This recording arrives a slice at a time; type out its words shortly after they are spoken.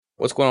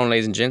What's going on,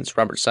 ladies and gents?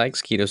 Robert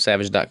Sykes,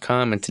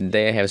 KetoSavage.com, and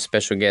today I have a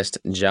special guest,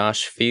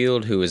 Josh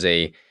Field, who is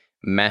a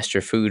master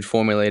food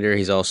formulator.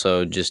 He's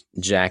also just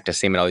jacked. I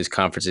see him at all these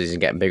conferences. He's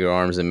got bigger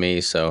arms than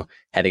me, so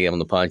had to get him on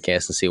the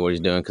podcast and see what he's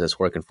doing because it's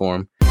working for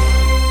him.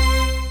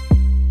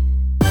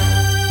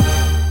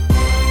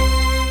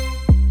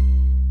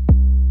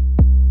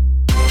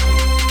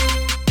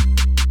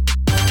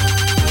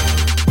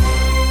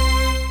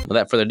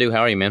 Without further ado, how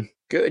are you, man?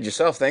 Good.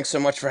 Yourself? Thanks so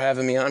much for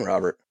having me on,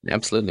 Robert.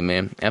 Absolutely,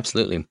 man.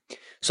 Absolutely.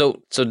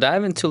 So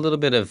dive into a little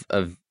bit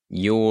of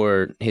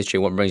your history,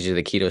 what brings you to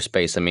the keto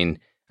space. I mean,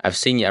 I've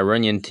seen you, I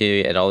run you into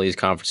you at all these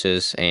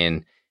conferences,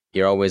 and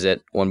you're always at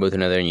one booth or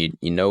another, and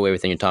you know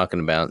everything you're talking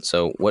about.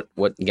 So what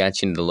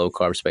got you into the low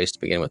carb space to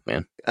begin with,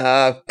 man?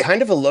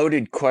 Kind of a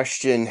loaded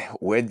question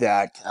with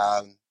that.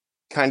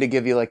 Kind of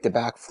give you like the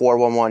back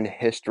 411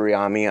 history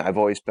on me. I've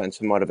always been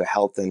somewhat of a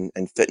health and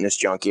fitness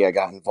junkie. I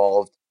got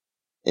involved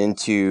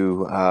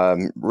into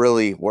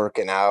really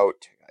working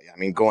out. I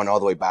mean, going all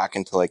the way back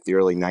into like the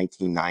early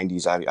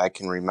 1990s. I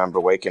can remember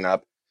waking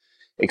up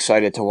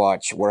excited to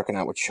watch Working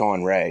Out with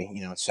Sean Ray,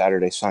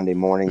 Saturday, Sunday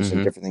mornings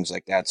and different things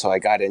like that. So I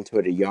got into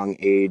it at a young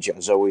age. I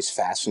was always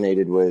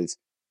fascinated with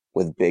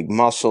big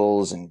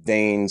muscles and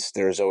veins.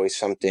 There's always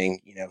something,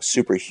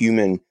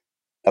 superhuman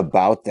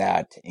about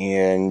that.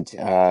 And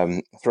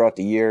throughout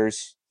the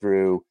years,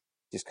 through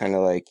just kind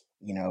of like,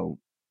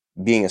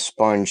 being a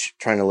sponge,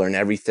 trying to learn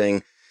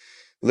everything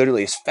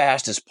literally as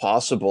fast as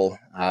possible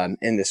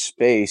in this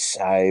space,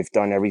 I've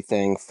done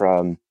everything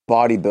from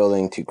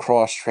bodybuilding to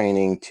cross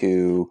training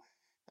to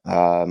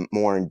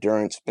more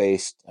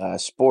endurance-based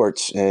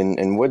sports.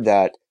 And with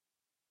that,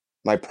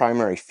 my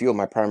primary fuel,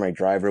 my primary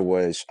driver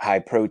was high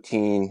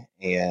protein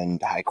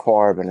and high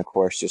carb, and of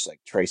course, just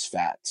like trace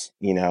fats,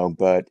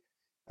 But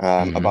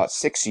about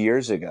 6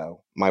 years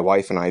ago, my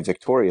wife and I,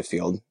 Victoria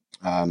Field,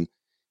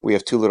 we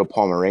have two little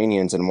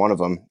Pomeranians, and one of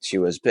them, she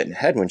was bit in the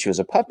head when she was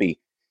a puppy.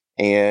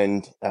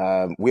 And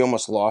we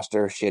almost lost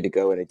her. She had to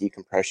go in a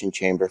decompression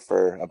chamber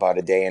for about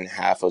a day and a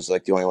half. It was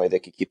like the only way they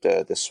could keep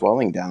the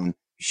swelling down.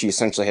 She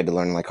essentially had to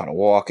learn like how to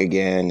walk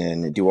again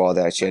and do all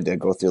that. She had to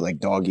go through like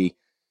doggy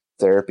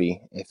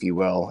therapy, if you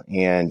will.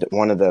 And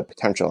one of the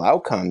potential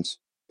outcomes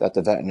that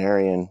the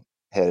veterinarian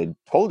had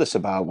told us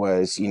about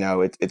was,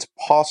 it's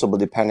possible,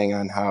 depending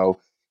on how,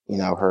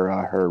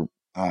 her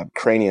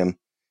cranium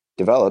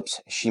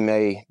develops, she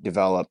may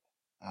develop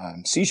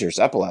seizures,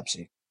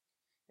 epilepsy.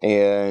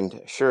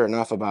 And sure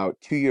enough, about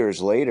 2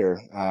 years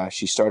later,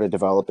 she started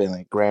developing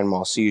like grand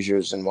mal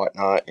seizures and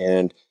whatnot.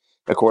 And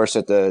of course,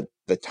 at the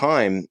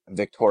time,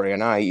 Victoria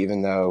and I,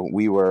 even though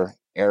we were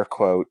air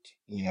quote,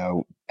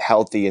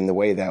 healthy in the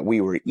way that we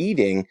were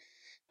eating,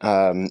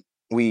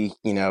 we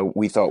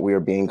thought we were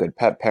being good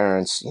pet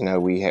parents.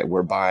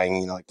 We're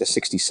buying, like the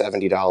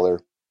 $60, $70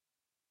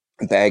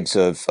 bags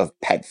of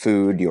pet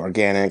food, the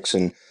organics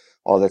and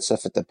all that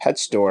stuff at the pet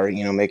store,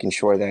 making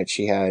sure that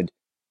she had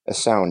a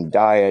sound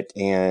diet.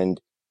 And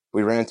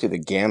we ran through the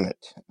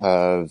gamut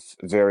of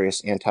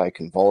various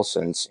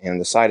anticonvulsants, and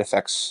the side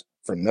effects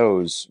from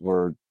those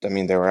were, they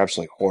were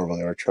absolutely horrible.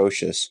 They were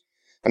atrocious.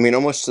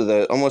 Almost to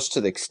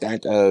the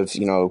extent of,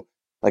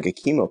 like a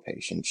chemo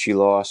patient. She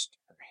lost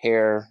her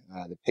hair,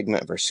 the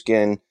pigment of her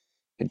skin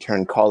had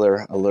turned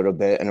color a little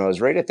bit. And it was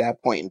right at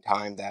that point in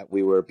time that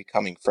we were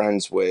becoming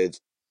friends with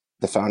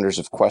the founders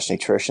of Quest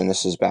Nutrition.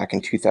 This is back in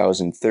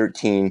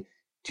 2013.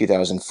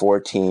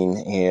 2014,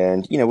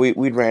 and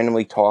we'd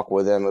randomly talk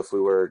with them if we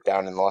were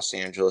down in Los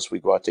Angeles.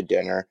 We'd go out to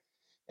dinner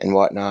and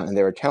whatnot, and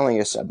they were telling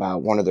us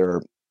about one of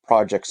their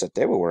projects that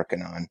they were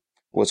working on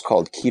was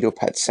called Keto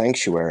Pet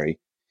Sanctuary.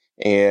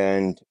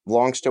 And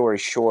long story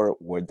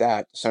short, with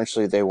that,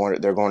 essentially they're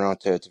going out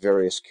to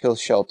various kill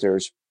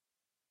shelters,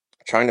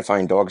 trying to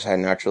find dogs that had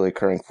naturally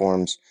occurring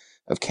forms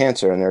of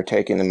cancer, and they're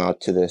taking them out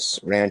to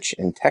this ranch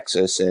in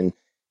Texas and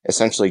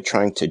essentially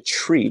trying to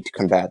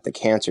combat the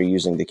cancer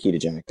using the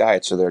ketogenic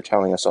diet. So they're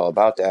telling us all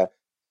about that.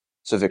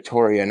 So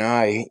Victoria and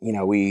I,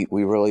 we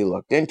really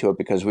looked into it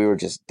because we were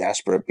just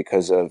desperate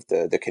because of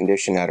the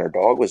condition that our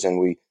dog was in.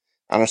 We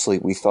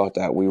thought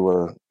that we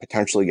were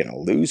potentially going to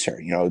lose her.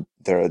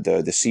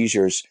 The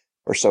seizures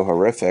were so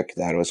horrific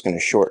that it was going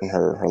to shorten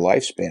her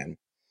lifespan.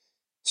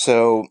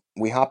 So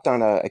we hopped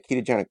on a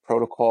ketogenic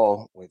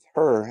protocol with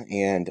her,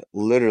 and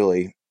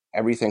literally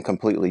everything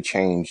completely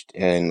changed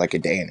in like a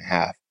day and a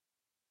half.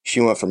 She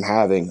went from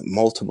having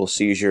multiple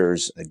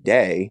seizures a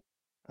day,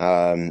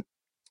 and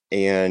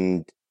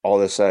all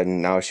of a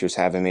sudden now she was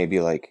having maybe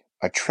like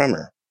a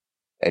tremor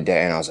a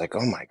day. And I was like,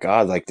 oh my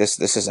God, like this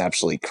is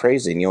absolutely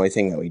crazy. And the only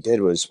thing that we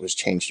did was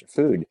change her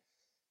food.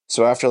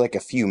 So after like a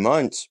few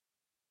months,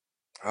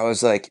 I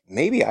was like,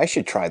 maybe I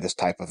should try this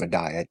type of a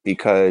diet,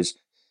 because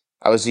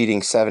I was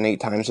eating 7-8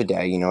 times a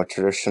day,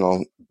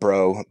 traditional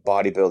bro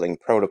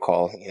bodybuilding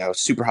protocol,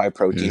 super high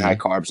protein, high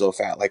carbs, low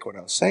fat, like what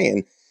I was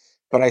saying.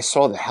 But I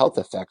saw the health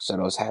effects that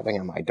I was having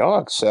on my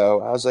dog. So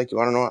I was like, you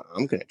want to know what?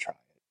 I'm going to try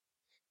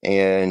it.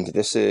 And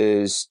this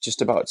is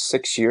just about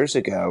 6 years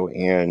ago.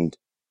 And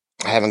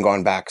I haven't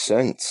gone back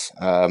since.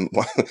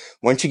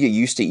 Once you get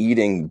used to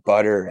eating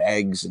butter,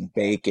 eggs, and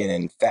bacon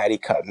and fatty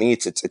cut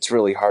meats, it's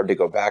really hard to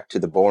go back to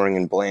the boring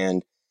and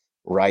bland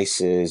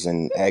rices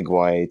and egg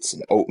whites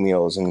and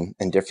oatmeals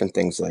and different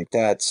things like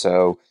that.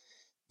 So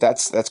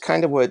that's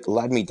kind of what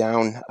led me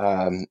down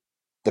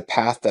the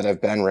path that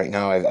I've been right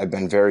now. I've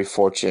been very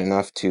fortunate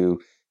enough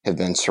to have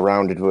been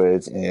surrounded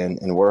with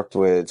and worked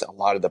with a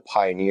lot of the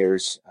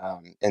pioneers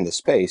in the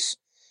space,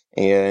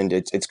 and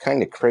it's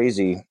kind of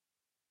crazy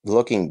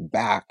looking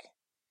back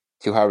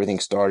to how everything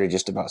started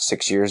just about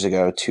 6 years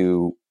ago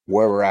to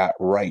where we're at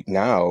right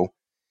now.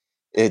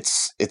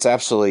 It's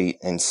absolutely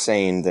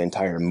insane, the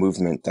entire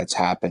movement that's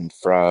happened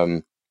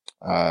from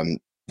um,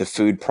 the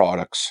food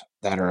products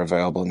that are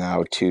available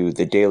now to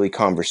the daily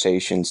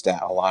conversations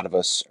that a lot of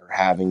us are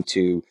having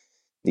to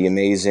the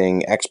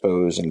amazing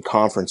expos and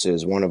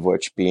conferences, one of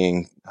which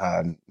being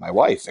my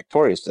wife,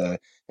 Victoria's,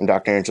 and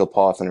Dr. Angela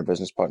Poff and her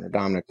business partner,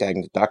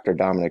 Dr.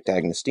 Dominic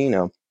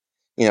D'Agostino,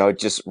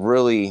 just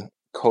really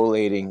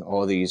collating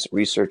all these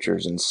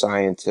researchers and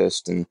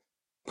scientists and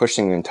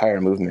pushing the entire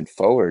movement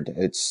forward.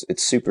 It's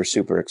super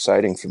super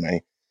exciting for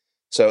me.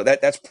 So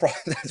that's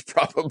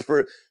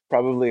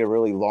probably a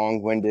really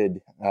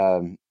long-winded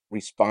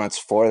response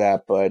for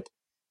that, but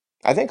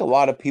I think a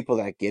lot of people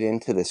that get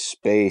into this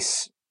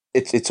space,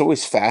 it's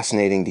always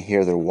fascinating to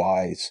hear their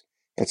whys.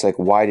 It's like,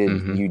 why did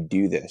Hmm. you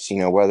do this?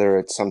 Whether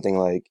it's something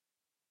like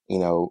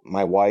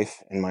my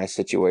wife and my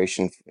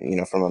situation,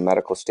 from a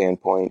medical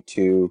standpoint,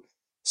 to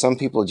some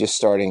people just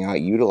starting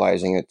out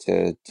utilizing it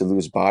to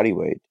lose body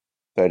weight.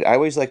 But I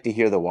always like to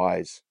hear the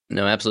whys.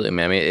 No, absolutely,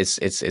 man. I mean,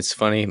 it's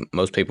funny.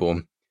 Most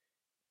people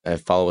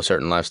follow a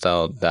certain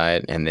lifestyle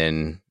diet, and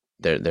then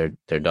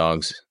their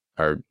dogs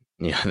are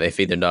they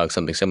feed their dog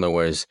something similar.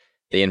 Whereas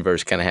the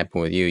inverse kind of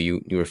happened with you.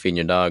 You were feeding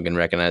your dog and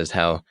recognized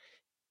how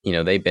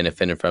they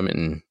benefited from it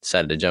and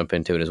decided to jump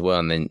into it as well,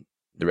 and then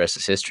the rest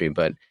is history.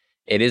 But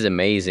it is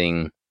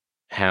amazing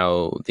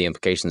how the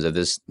implications of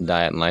this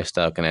diet and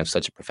lifestyle can have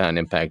such a profound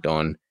impact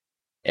on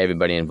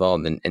everybody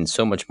involved, and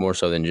so much more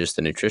so than just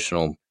the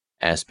nutritional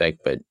aspect,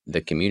 but the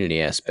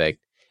community aspect.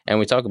 And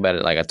we talk about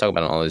it, like I talk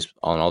about it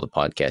on all the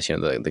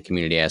podcasts, the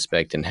community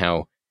aspect and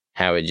how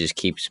it just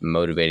keeps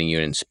motivating you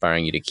and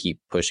inspiring you to keep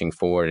pushing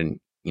forward and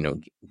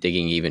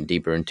digging even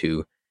deeper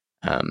into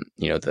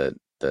the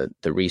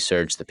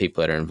research, the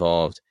people that are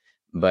involved.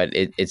 But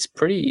it's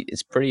pretty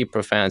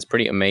profound. It's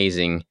pretty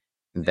amazing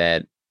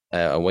that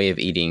a way of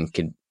eating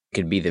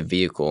could be the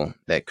vehicle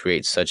that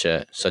creates such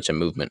a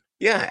movement.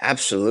 Yeah,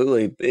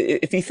 absolutely.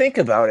 If you think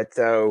about it,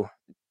 though,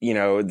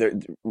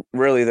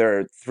 there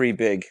are three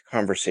big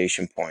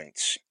conversation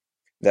points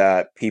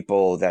that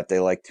people that they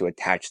like to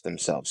attach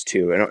themselves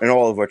to, and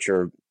all of which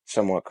are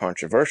somewhat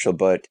controversial.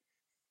 But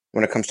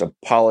when it comes to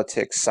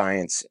politics,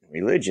 science, and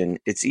religion,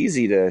 it's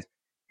easy to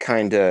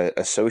kind of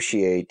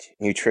associate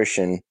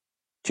nutrition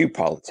to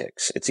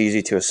politics. It's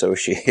easy to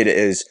associate it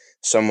as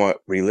somewhat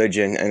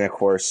religion, and of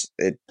course,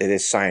 it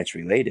is science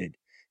related.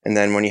 And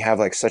then when you have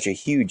like such a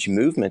huge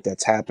movement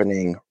that's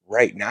happening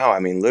right now, I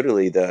mean,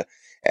 literally the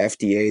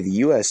FDA,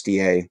 the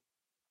USDA,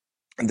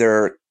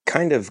 they're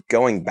kind of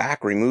going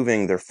back,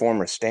 removing their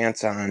former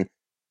stance on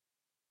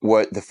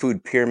what the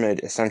food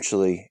pyramid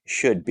essentially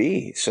should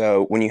be.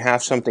 So when you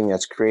have something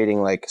that's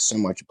creating like so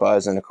much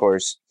buzz, and of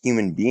course,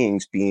 human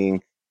beings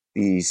being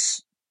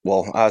these,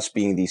 well, us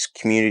being these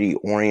community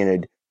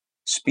oriented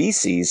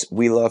species,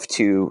 we love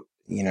to,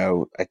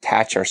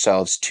 attach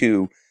ourselves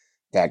to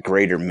that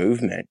greater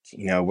movement,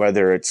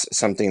 whether it's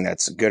something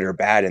that's good or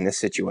bad in this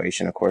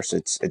situation. Of course,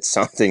 it's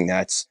something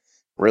that's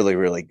really,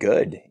 really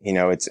good.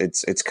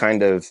 It's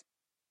kind of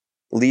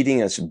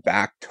leading us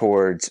back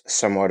towards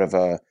somewhat of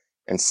a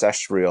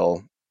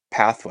ancestral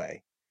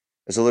pathway.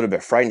 It's a little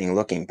bit frightening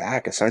looking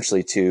back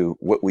essentially to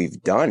what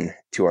we've done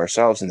to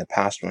ourselves in the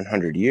past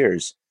 100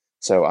 years.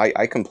 So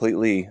I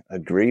completely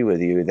agree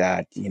with you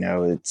that,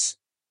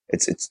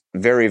 it's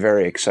very,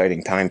 very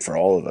exciting time for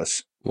all of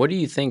us. What do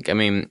you think? I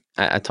mean,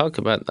 I talked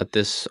about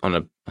this on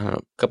a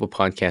couple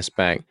podcasts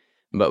back,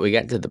 but we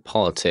got to the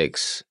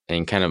politics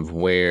and kind of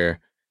where,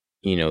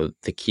 the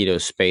keto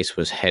space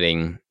was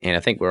heading. And I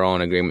think we're all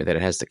in agreement that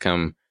it has to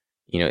come,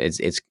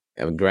 it's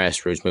a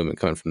grassroots movement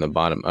coming from the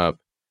bottom up,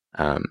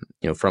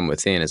 from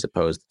within as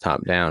opposed to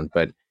top down.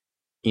 But,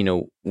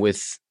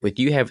 with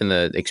you having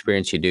the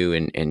experience you do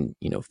in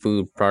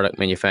food product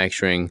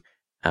manufacturing,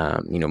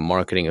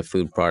 marketing of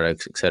food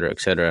products, et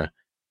cetera,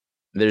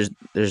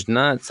 there's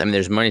not, I mean,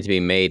 there's money to be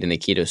made in the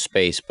keto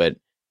space, but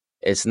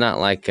it's not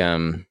like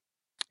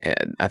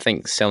I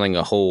think selling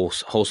a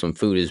wholesome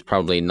food is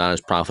probably not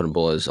as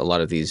profitable as a lot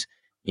of these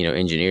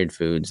engineered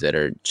foods that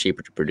are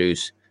cheaper to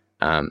produce.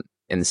 And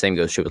the same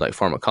goes true with like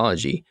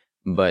pharmacology.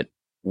 But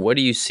what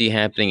do you see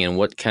happening, and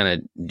what kind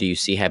of do you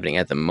see happening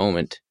at the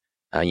moment?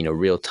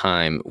 Real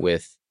time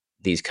with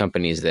these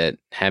companies that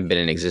have been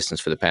in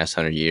existence for the past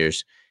 100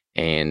 years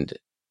and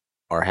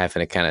are having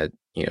to kind of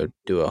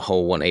do a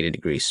whole 180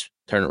 degrees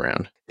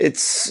turnaround.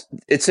 It's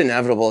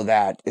inevitable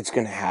that it's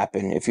going to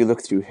happen if you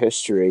look through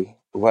history,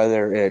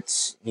 whether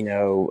it's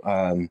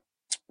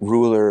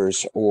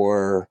rulers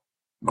or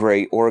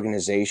great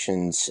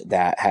organizations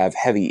that have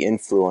heavy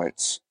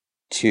influence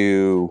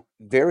to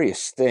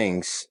various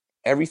things.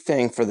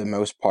 Everything for the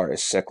most part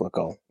is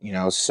cyclical,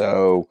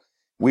 so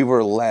we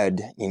were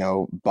led,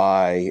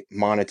 by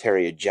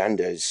monetary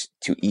agendas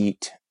to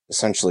eat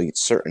essentially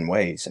certain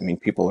ways. I mean,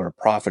 people are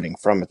profiting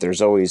from it.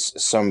 There's always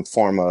some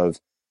form of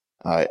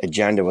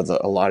agenda with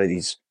a lot of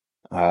these.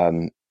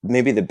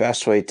 Maybe the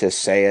best way to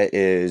say it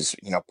is,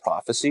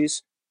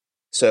 prophecies.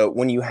 So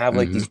when you have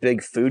like Mm-hmm. these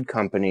big food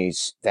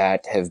companies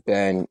that have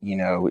been,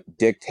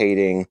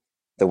 dictating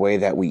the way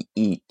that we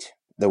eat,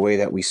 the way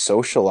that we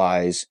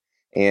socialize,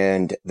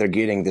 and they're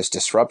getting this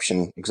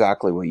disruption,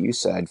 exactly what you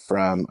said,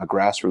 from a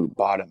grassroots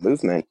bottom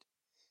movement,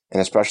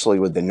 and especially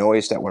with the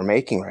noise that we're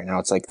making right now,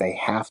 it's like they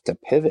have to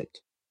pivot.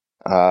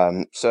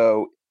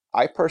 So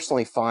I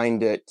personally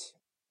find it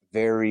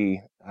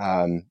very,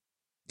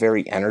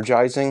 very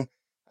energizing.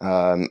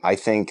 I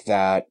think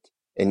that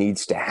it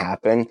needs to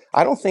happen.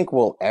 I don't think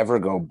we'll ever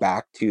go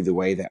back to the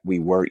way that we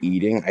were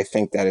eating. I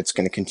think that it's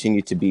going to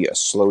continue to be a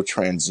slow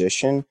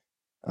transition.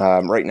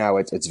 Right now,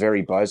 it's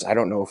very buzz. I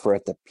don't know if we're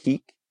at the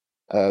peak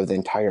of the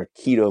entire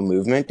keto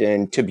movement.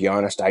 And to be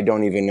honest, I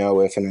don't even know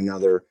if in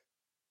another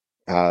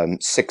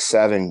 6,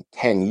 7,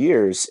 10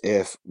 years,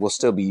 if we'll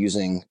still be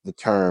using the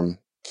term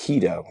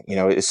keto.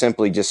 It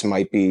simply just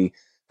might be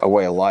a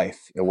way of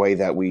life, a way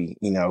that we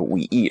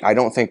eat. I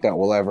don't think that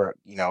we'll ever,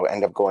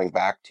 end up going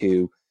back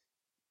to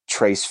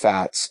trace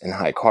fats and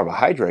high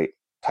carbohydrate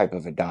type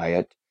of a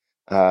diet.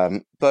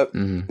 But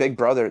Mm-hmm. Big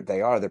Brother,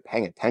 they're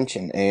paying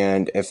attention.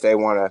 And if they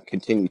want to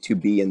continue to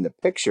be in the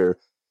picture,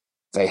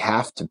 they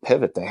have to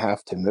pivot, they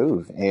have to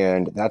move.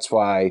 And that's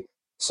why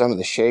some of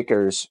the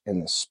shakers in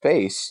the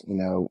space,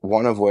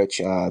 one of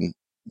which,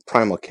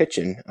 Primal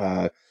Kitchen,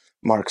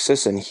 Mark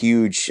Sisson,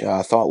 huge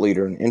thought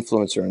leader and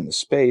influencer in the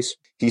space,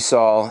 he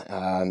saw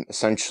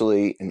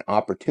essentially an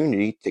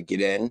opportunity to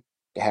get in,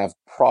 to have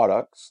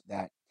products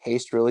that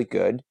taste really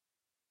good.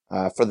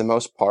 For the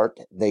most part,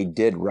 they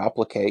did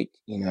replicate,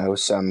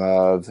 some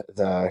of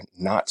the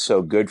not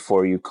so good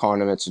for you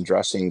condiments and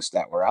dressings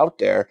that were out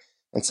there,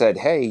 and said,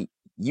 hey,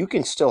 you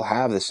can still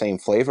have the same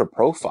flavor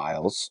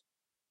profiles,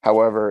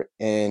 however,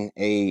 in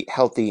a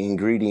healthy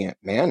ingredient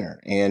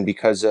manner. And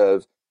because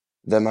of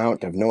the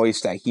amount of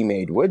noise that he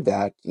made with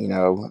that,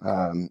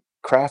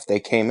 craft, they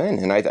came in.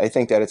 And I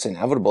think that it's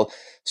inevitable.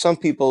 Some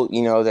people,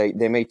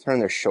 they may turn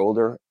their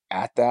shoulder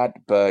at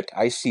that, but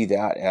I see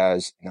that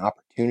as an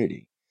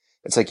opportunity.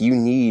 It's like you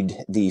need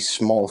these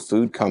small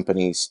food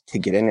companies to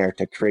get in there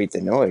to create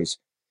the noise.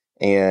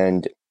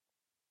 And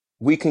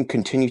we can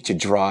continue to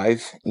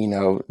drive,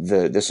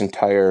 this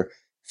entire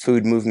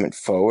food movement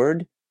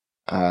forward,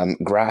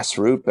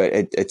 grassroots. But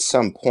at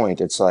some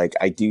point, it's like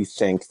I do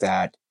think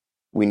that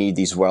we need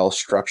these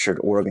well-structured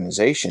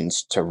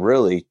organizations to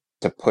really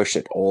to push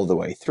it all the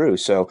way through.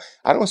 So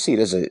I don't see it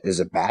as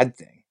a bad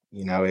thing.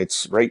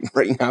 It's right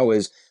now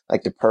is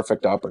like the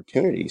perfect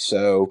opportunity.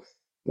 So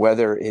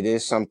whether it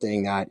is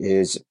something that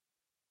is,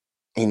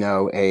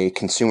 a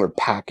consumer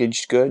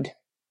packaged good,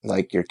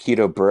 like your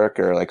keto brick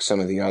or like some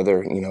of the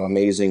other,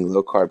 amazing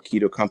low carb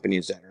keto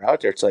companies that are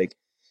out there. It's like,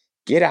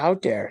 get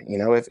out there.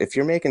 If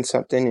you're making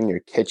something in your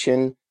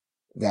kitchen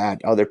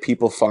that other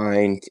people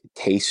find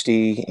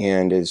tasty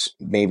and is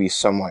maybe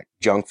somewhat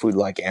junk food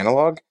like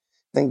analog,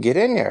 then get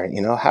in there,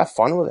 have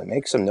fun with it,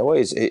 make some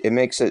noise. It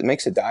makes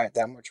a diet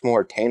that much more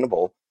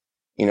attainable,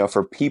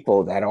 for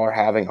people that are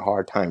having a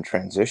hard time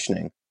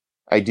transitioning.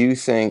 I do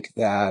think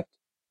that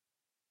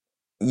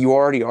you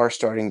already are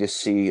starting to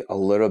see a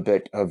little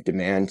bit of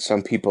demand.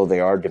 Some people, they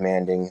are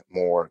demanding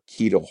more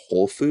keto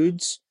whole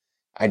foods.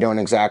 I don't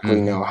exactly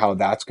Mm-hmm. know how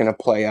that's going to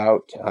play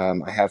out.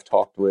 I have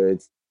talked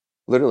with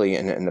literally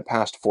in the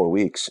past 4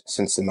 weeks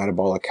since the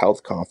Metabolic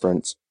Health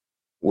Conference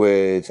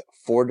with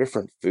 4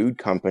 different food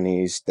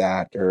companies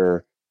that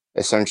are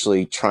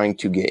essentially trying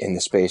to get in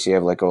the space. You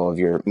have like all of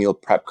your meal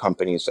prep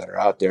companies that are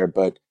out there,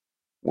 but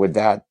with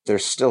that, they're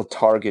still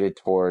targeted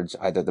towards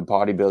either the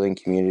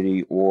bodybuilding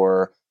community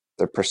or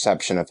their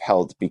perception of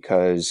health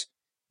because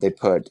they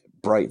put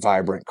bright,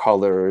 vibrant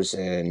colors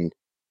and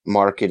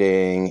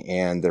marketing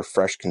and they're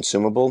fresh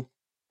consumable.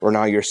 Or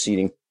now you're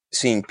seeing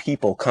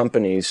people,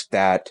 companies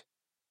that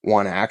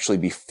want to actually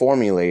be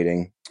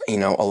formulating, a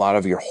lot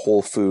of your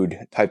whole food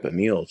type of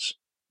meals.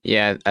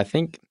 Yeah, I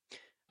think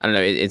I don't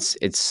know.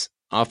 It's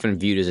often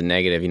viewed as a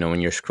negative.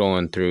 When you're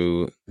scrolling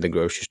through the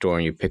grocery store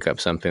and you pick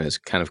up something that's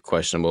kind of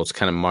questionable. It's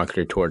kind of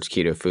marketed towards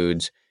keto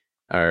foods,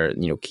 or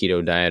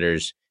keto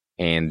dieters,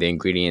 and the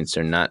ingredients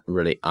are not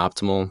really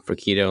optimal for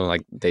keto.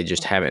 Like they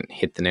just haven't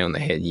hit the nail on the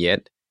head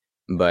yet.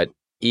 But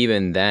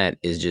even that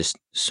is just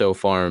so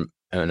far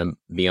and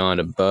beyond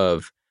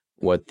above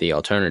what the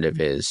alternative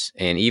is.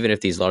 And even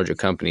if these larger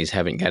companies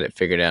haven't got it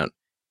figured out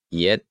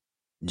yet,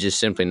 just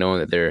simply knowing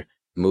that they're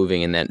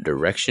moving in that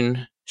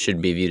direction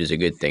should be viewed as a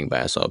good thing by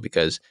us all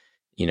because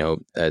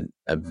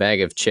a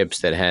bag of chips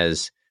that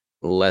has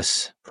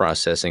less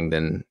processing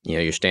than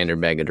your standard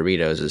bag of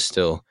Doritos is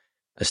still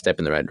a step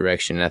in the right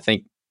direction. And I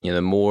think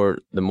the more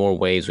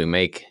waves we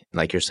make,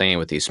 like you're saying,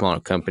 with these smaller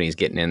companies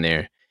getting in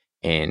there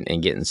and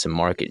getting some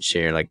market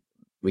share, like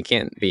we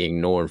can't be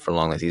ignored for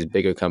long. Like these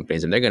bigger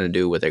companies, and they're going to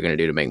do what they're going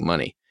to do to make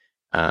money.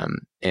 And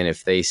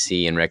if they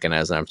see and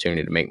recognize an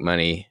opportunity to make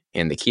money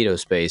in the keto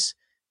space,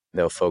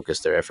 they'll focus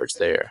their efforts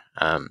there.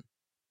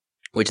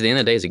 Which at the end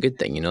of the day is a good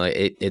thing.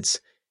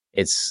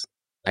 It's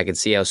I can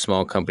see how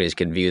small companies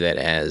could view that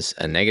as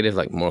a negative,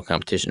 like more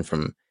competition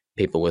from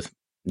people with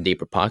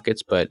deeper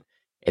pockets. But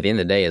at the end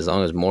of the day, as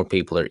long as more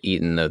people are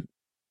eating the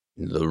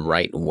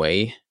right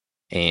way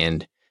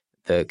and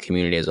the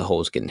community as a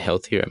whole is getting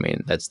healthier, I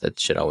mean, that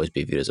should always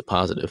be viewed as a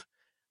positive.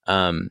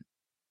 Um,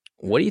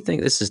 what do you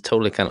think? This is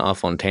totally kind of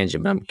off on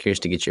tangent, but I'm curious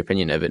to get your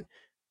opinion of it.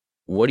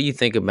 What do you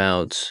think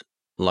about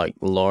like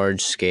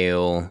large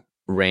scale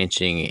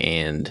ranching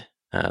and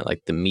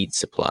like the meat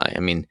supply? I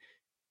mean,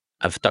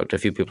 I've talked to a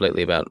few people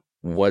lately about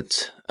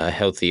what a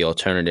healthy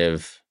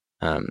alternative,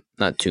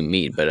 not to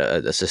meat, but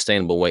a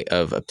sustainable way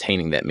of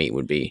obtaining that meat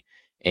would be.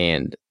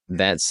 And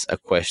that's a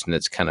question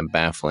that's kind of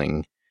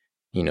baffling,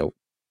 you know,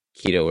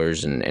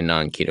 ketoers and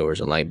non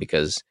ketoers alike,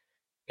 because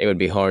it would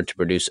be hard to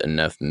produce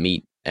enough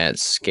meat at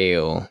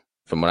scale,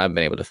 from what I've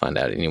been able to find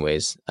out,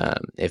 anyways.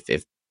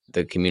 If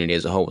the community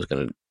as a whole was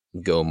going to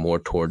go more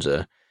towards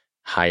a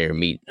higher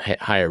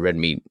red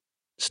meat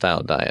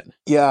style diet.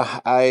 Yeah,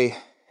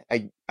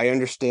 I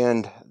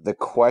understand the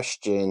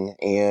question,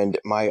 and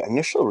my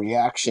initial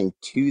reaction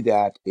to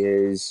that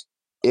is,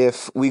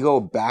 if we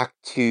go back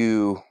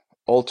to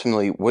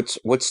ultimately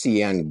what's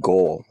the end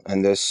goal,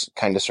 and this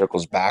kind of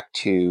circles back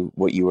to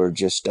what you were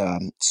just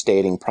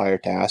stating prior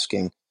to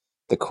asking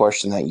the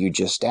question that you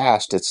just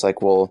asked. It's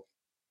like, well,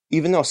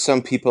 even though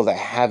some people that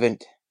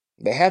haven't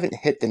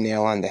hit the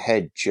nail on the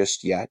head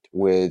just yet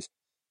with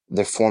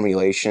the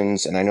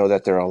formulations, and I know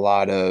that there are a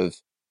lot of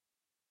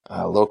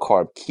low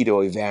carb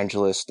keto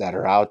evangelists that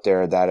are out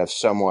there that have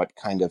somewhat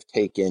kind of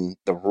taken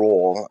the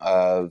role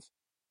of,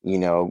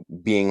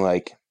 being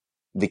like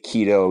the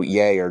keto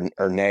yay or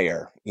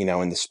nayer,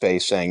 in the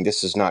space, saying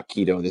this is not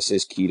keto, this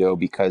is keto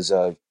because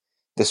of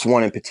this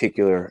one in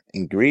particular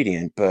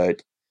ingredient.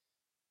 But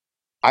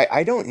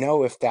I don't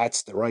know if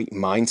that's the right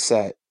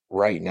mindset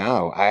right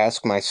now. I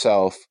ask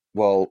myself,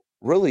 well,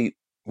 really,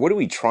 what are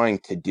we trying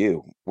to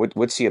do?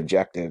 What's the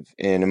objective?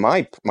 And in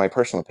my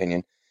personal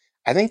opinion,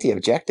 I think the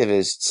objective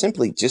is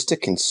simply just to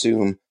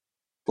consume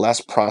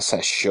less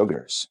processed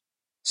sugars.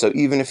 So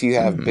even if you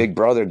have Hmm. Big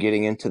Brother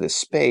getting into the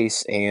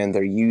space and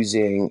they're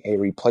using a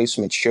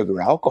replacement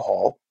sugar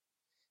alcohol,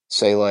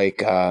 say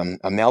like a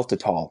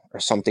maltitol or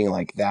something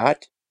like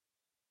that,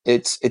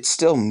 it's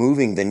still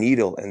moving the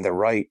needle in the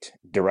right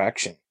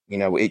direction.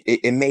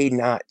 It may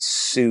not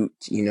suit,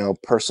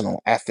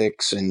 personal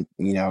ethics and,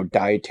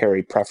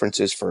 dietary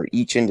preferences for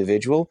each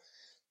individual,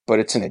 but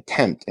it's an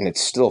attempt and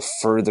it's still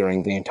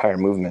furthering the entire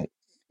movement.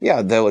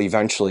 Yeah, they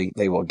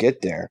will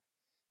get there.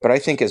 But I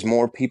think as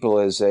more people,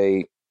 as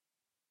they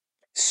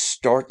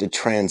start to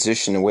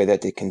transition the way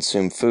that they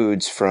consume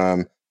foods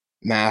from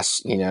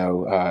mass,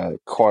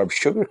 carb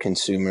sugar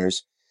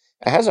consumers,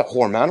 it has a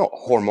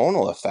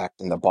hormonal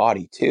effect in the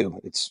body too.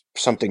 It's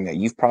something that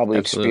you've probably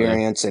Absolutely.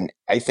 experienced, and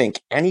I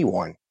think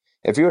anyone,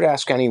 if you were to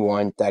ask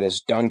anyone that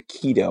has done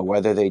keto,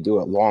 whether they do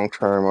it long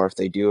term or if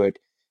they do it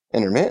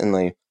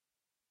intermittently,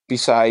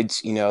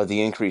 besides,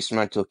 the increased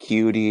mental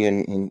acuity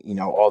and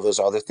all those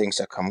other things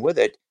that come with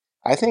it,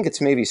 I think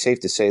it's maybe safe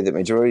to say that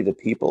majority of the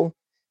people,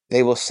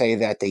 they will say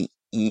that they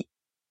eat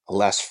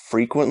less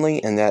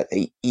frequently and that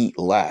they eat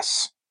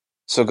less.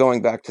 So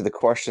going back to the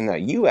question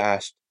that you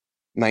asked,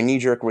 my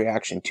knee-jerk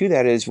reaction to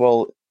that is,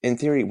 well, in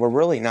theory, we're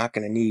really not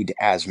going to need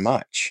as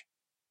much.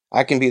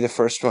 I can be the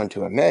first one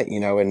to admit,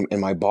 in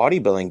my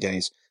bodybuilding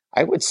days,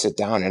 I would sit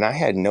down and I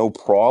had no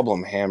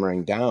problem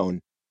hammering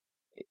down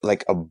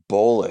like a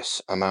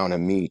bolus amount of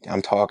meat.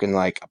 I'm talking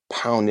like a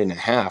pound and a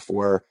half.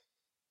 Where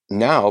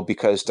now,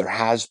 because there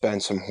has been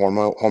some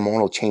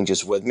hormonal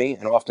changes with me,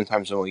 and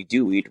oftentimes when we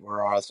do eat,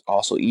 we're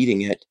also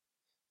eating it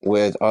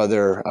with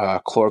other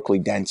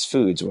calorically dense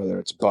foods, whether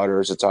it's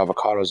butters, it's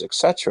avocados,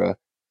 etc.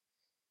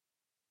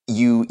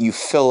 You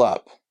fill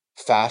up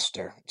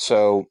faster.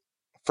 So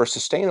for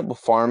sustainable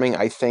farming,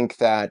 I think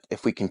that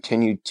if we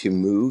continue to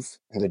move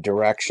in the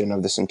direction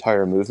of this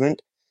entire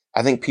movement,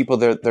 I think people,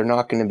 they're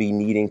not going to be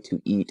needing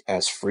to eat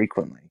as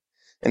frequently.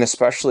 And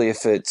especially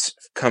if it's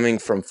coming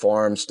from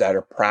farms that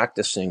are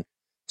practicing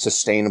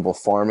sustainable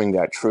farming,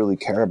 that truly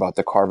care about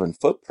the carbon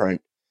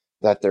footprint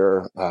that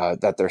they're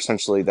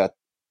essentially that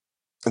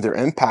they're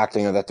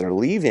impacting or that they're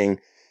leaving.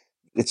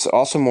 It's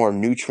also more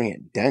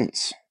nutrient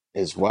dense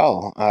as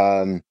well.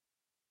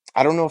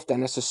 I don't know if that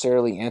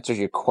necessarily answers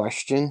your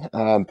question,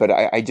 but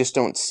I just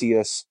don't see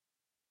us,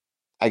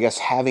 I guess,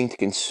 having to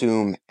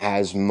consume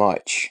as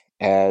much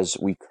as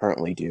we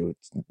currently do,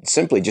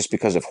 simply just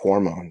because of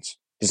hormones.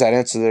 Does that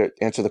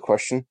answer the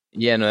question?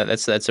 Yeah, no,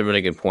 that's a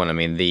really good point. I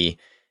mean,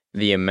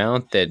 the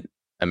amount that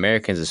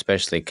Americans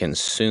especially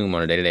consume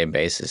on a day-to-day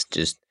basis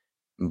just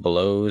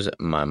blows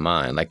my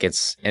mind. Like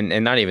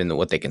and not even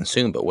what they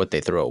consume, but what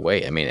they throw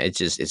away. I mean,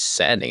 it's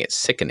saddening, it's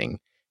sickening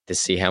to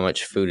see how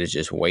much food is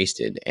just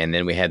wasted. And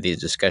then we have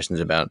these discussions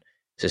about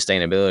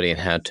sustainability and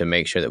how to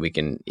make sure that we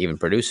can even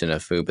produce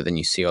enough food, but then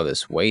you see all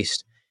this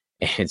waste.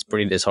 it's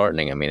pretty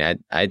disheartening. I mean,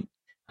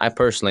 I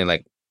personally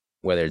like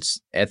whether it's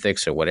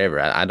ethics or whatever.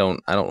 I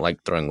don't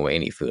like throwing away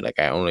any food. Like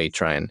I only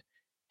try and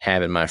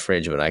have in my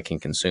fridge what I can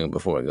consume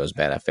before it goes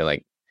bad. I feel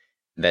like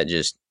that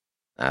just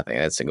I think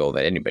that's a goal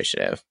that anybody should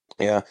have.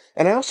 Yeah.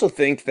 And I also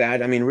think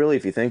that, I mean, really,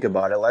 if you think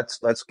about it,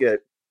 let's get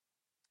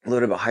a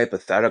little bit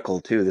hypothetical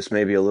too. This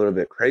may be a little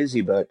bit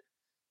crazy, but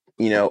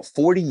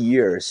 40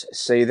 years,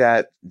 say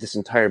that this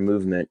entire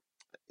movement,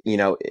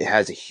 it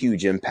has a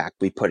huge impact.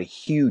 We put a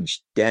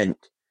huge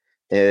dent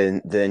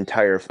in the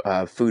entire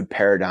food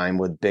paradigm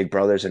with Big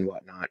Brothers and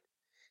whatnot.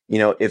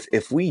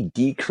 If we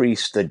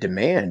decrease the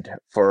demand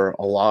for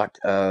a lot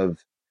of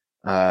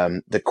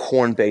the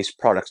corn-based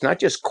products, not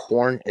just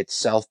corn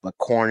itself, but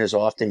corn is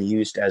often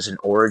used as an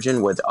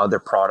origin with other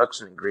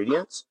products and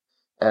ingredients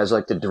as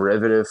like the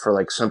derivative for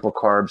like simple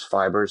carbs,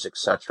 fibers,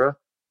 etc.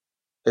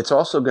 It's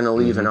also going to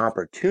leave an Hmm.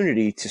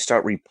 opportunity to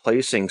start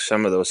replacing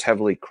some of those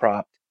heavily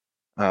cropped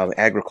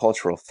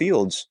agricultural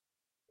fields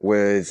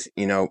with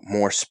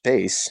more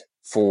space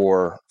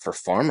for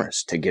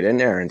farmers to get in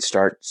there and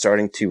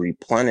starting to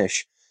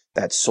replenish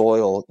that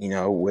soil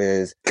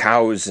with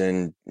cows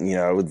and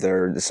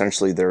their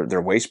essentially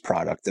their waste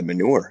product, the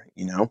manure.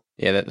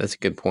 Yeah, that's a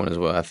good point as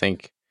well. I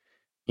think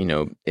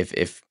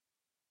if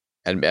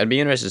I'd be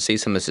interested to see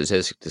some of the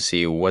statistics to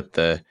see what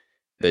the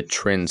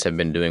trends have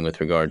been doing with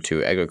regard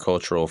to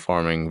agricultural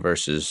farming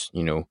versus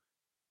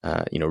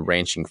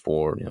ranching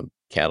for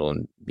cattle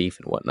and beef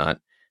and whatnot.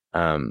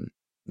 Um,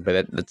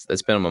 but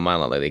that's been on my mind a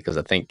lot lately because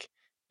I think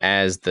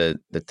as the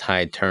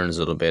tide turns a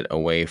little bit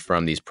away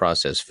from these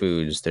processed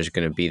foods, there's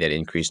going to be that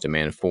increased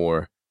demand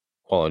for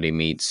quality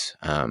meats,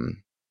 and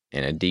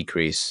a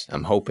decrease.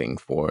 I'm hoping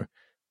for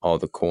all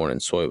the corn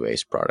and soy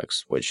based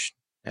products, which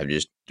have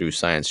just through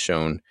science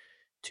shown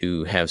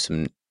to have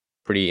some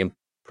pretty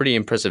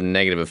impressive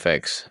negative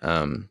effects.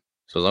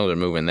 So as long as we're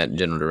moving in that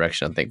general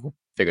direction, I think we'll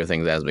figure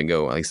things as we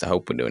go. At least I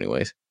hope we do,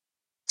 anyways.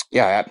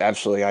 Yeah,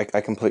 absolutely.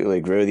 I completely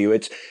agree with you.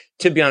 It's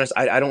To be honest,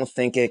 I don't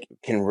think it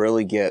can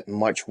really get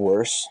much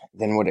worse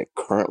than what it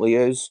currently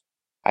is.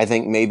 I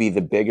think maybe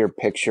the bigger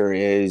picture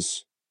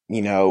is,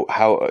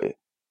 how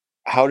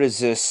does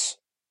this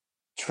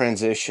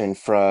transition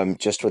from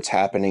just what's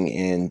happening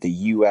in the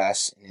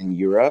US and in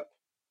Europe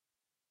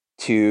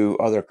to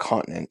other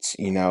continents,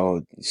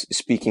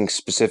 speaking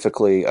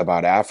specifically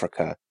about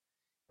Africa.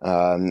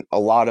 A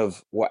lot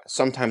of what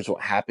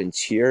happens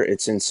here,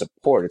 it's in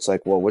support. It's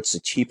like, well, what's the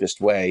cheapest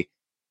way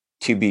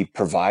to be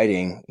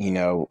providing,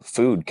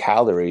 food,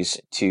 calories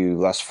to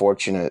less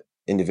fortunate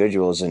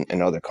individuals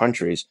in other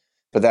countries?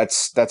 But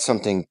that's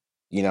something,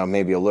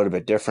 maybe a little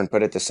bit different.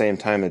 But at the same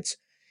time, it's,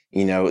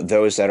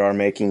 those that are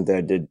making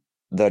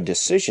the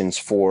decisions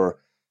for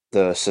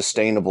the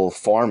sustainable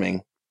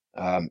farming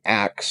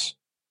acts,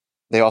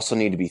 they also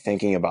need to be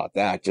thinking about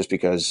that, just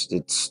because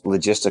it's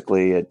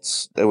logistically,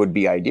 it would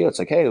be ideal. It's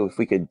like, hey, if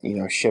we could,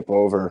 ship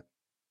over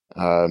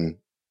um,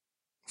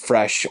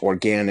 fresh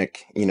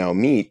organic,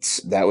 meats,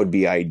 that would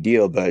be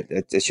ideal, but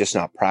it's just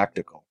not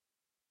practical.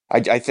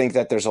 I think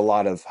that there's a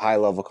lot of high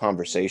level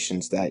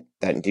conversations that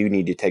do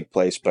need to take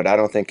place, but I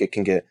don't think it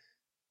can get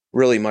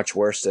really much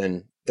worse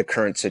than the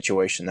current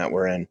situation that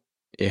we're in.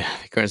 Yeah,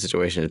 the current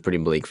situation is pretty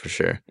bleak for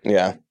sure.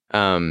 Yeah.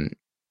 Um,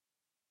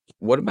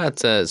 what about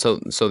so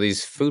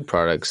these food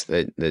products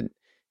that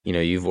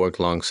you've worked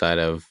alongside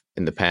of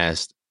in the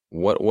past?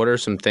 What are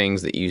some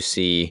things that you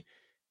see,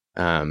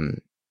 um,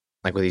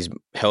 like with these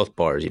health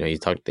bars? You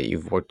talked that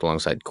you've worked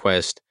alongside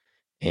Quest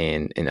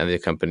and other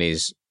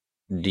companies.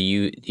 Do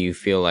you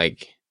feel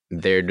like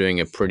they're doing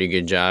a pretty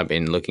good job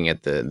in looking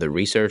at the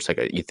research?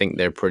 Like, you think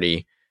they're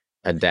pretty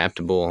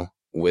adaptable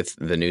with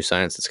the new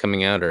science that's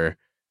coming out, or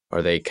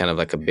are they kind of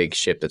like a big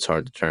ship that's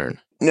hard to turn?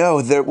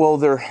 No,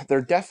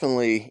 they're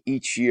definitely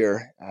each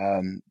year,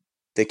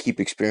 they keep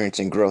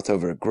experiencing growth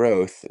over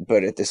growth,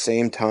 but at the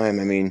same time,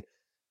 I mean,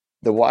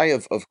 the why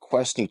of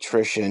Quest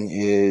Nutrition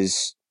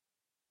is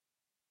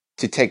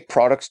to take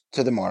products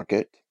to the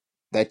market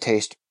that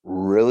taste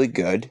really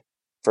good.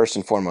 First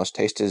and foremost,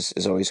 taste is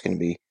always going to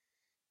be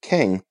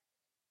king.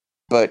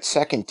 But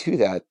second to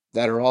that,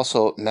 that are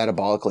also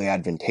metabolically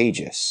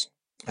advantageous,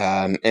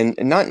 and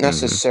not Hmm.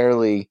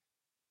 necessarily,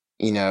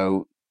 you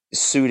know,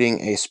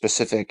 suiting a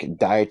specific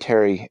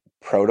dietary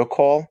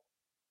protocol.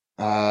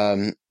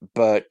 Um,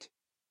 but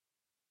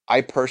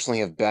I personally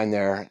have been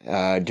there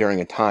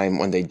during a time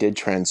when they did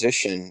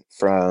transition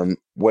from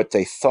what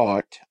they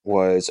thought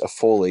was a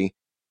fully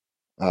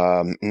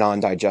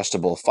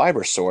non-digestible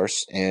fiber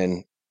source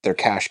in their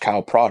cash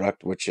cow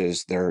product, which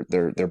is their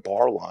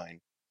bar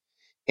line.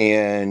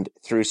 And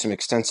through some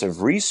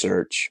extensive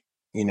research,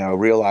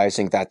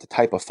 realizing that the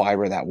type of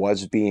fiber that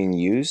was being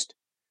used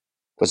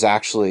was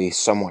actually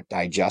somewhat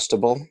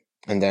digestible.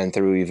 And then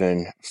through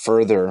even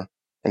further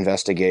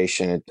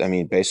investigation, I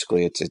mean,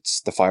 basically,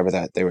 it's the fiber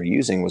that they were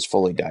using was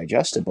fully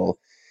digestible,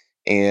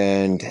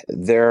 and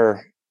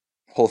their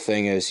whole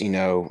thing is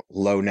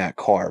low net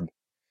carb,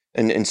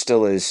 and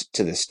still is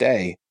to this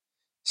day.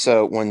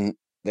 So when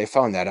they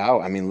found that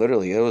out, I mean,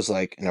 literally, it was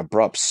like an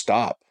abrupt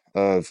stop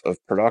of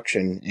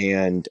production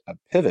and a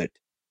pivot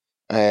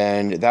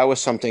And that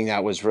was something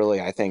that was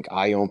really, I think,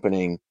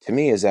 eye-opening to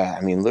me, is that,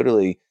 I mean,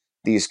 literally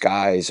these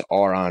guys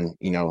are on,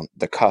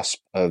 the cusp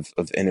of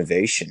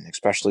innovation,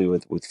 especially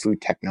with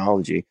food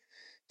technology.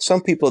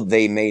 Some people,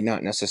 they may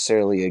not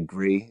necessarily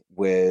agree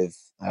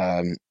with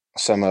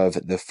some of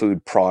the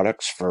food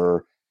products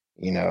for,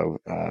 you know,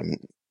 um,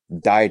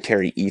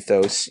 dietary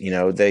ethos.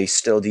 They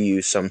still do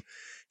use some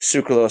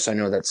sucralose. I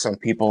know that some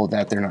people,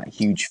 that they're not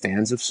huge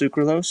fans of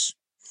sucralose.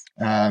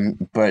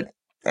 But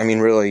I mean,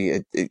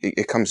 really,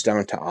 it comes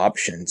down to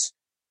options.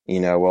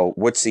 Well,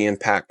 what's the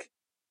impact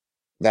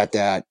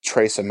that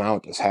trace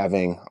amount is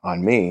having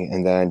on me?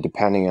 And then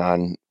depending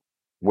on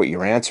what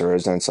your answer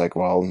is, then it's like,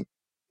 well,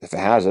 if it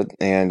has it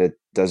and it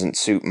doesn't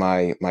suit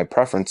my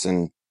preference,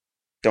 and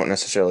don't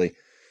necessarily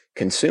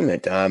consume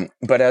it.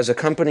 But as a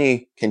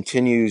company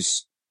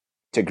continues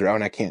to grow,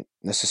 and I can't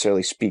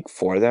necessarily speak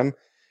for them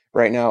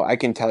right now, I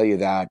can tell you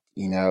that,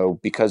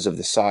 because of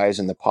the size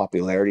and the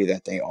popularity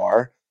that they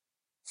are,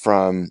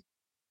 from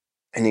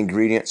an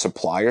ingredient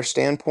supplier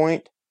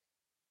standpoint,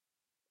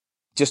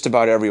 just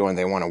about everyone,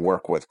 they want to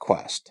work with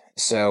Quest.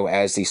 So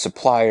as the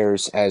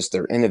suppliers, as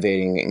they're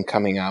innovating and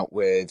coming out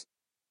with,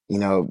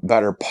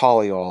 better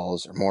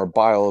polyols or more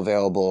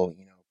bioavailable,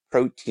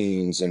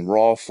 proteins and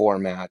raw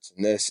formats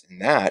and this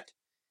and that,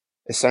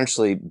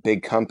 essentially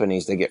big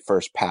companies, they get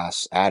first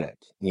pass at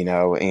it,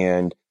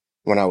 and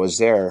when I was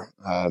there,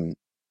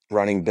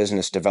 running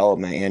business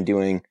development and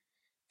doing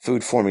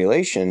food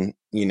formulation,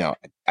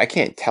 I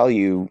can't tell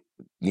you,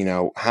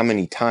 how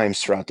many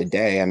times throughout the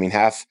day. I mean,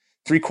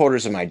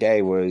 three-quarters of my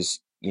day was,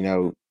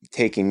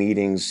 taking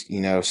meetings,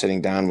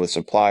 sitting down with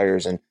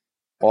suppliers, and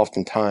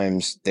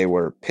oftentimes they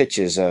were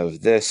pitches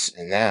of this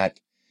and that,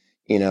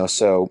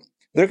 so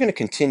they're going to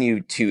continue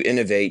to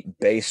innovate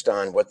based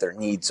on what their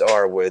needs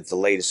are with the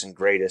latest and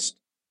greatest,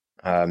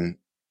 um,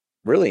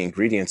 really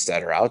ingredients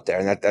that are out there.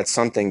 And that's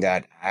something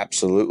that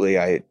absolutely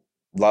I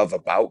love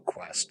about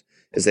Quest,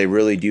 is they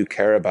really do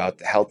care about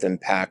the health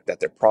impact that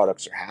their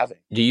products are having.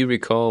 Do you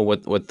recall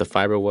what the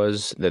fiber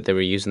was that they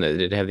were using that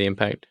did have the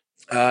impact?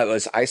 It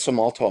was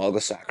isomaltol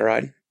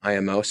oligosaccharide,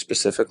 IMO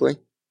specifically.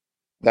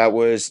 That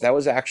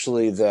was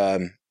actually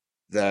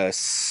the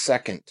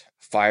second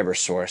fiber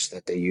source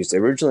that they used.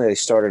 Originally, they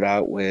started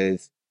out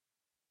with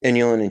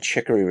inulin and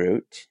chicory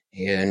root,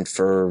 and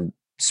for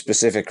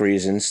specific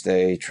reasons,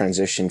 they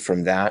transitioned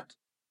from that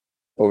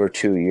over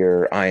to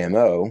your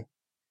IMO,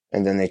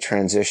 and then they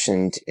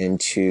transitioned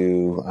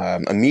into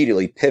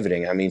immediately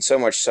pivoting. I mean, so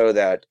much so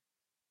that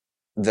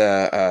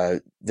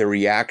the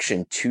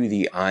reaction to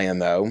the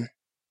IMO,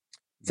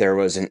 there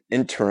was an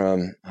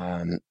interim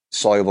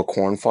soluble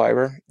corn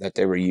fiber that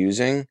they were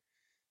using,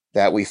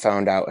 that we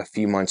found out a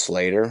few months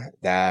later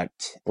that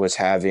was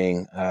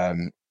having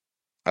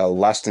a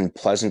less than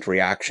pleasant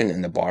reaction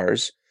in the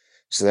bars.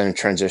 So then it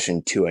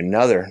transitioned to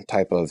another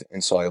type of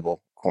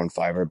insoluble corn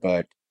fiber,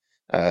 but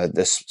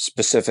this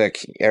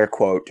specific air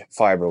quote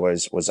fiber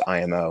was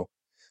IMO,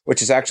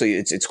 which is actually,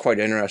 it's quite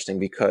interesting,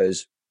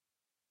 because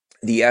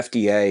the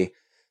FDA,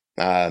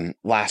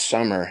 last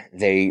summer,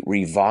 they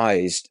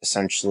revised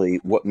essentially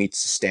what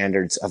meets the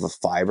standards of a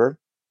fiber,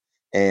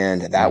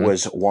 and that Hmm.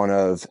 was one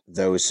of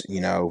those,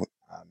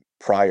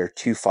 prior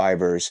two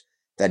fibers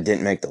that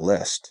didn't make the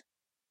list.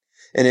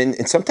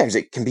 And sometimes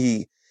it can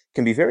be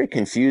very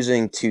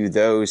confusing to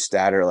those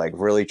that are like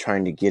really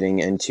trying to getting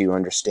into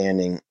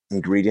understanding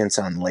ingredients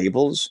on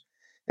labels,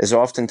 is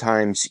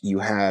oftentimes you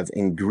have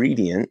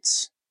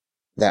ingredients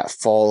that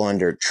fall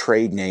under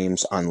trade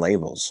names on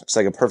labels. It's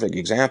like, a perfect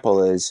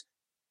example is,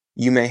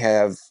 you may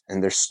have,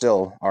 and there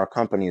still are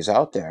companies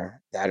out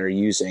there that are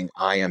using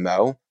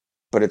IMO,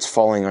 but it's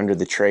falling under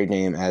the trade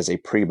name as a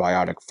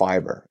prebiotic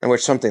fiber, and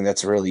which is something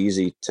that's really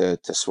easy to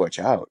switch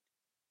out.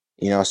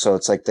 So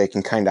it's like they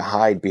can kind of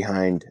hide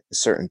behind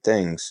certain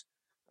things.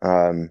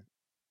 Um,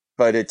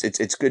 but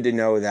it's good to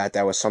know that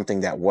that was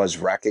something that was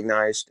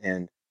recognized.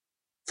 And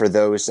for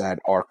those that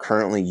are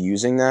currently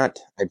using that,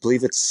 I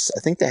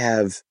think they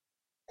have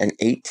an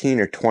 18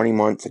 or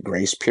 20-month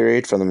grace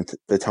period from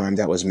the time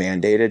that was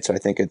mandated. So I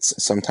think it's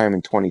sometime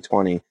in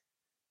 2020,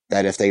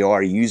 that if they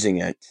are using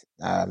it,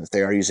 if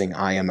they are using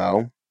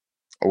IMO,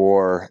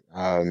 or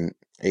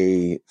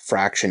a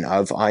fraction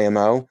of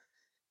IMO,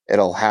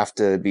 it'll have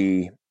to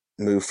be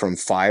moved from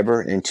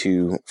fiber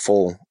into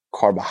full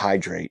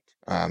carbohydrate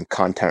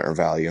content or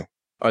value.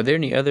 Are there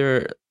any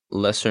other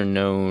lesser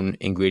known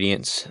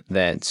ingredients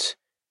that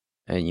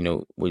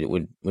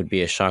would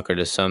be a shocker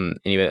to some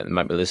anybody that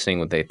might be listening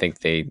when they think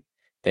they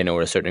know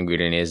what a certain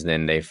ingredient is,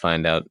 then they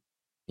find out,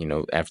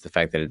 after the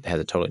fact that it has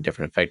a totally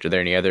different effect? Are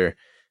there any other,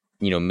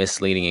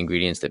 misleading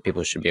ingredients that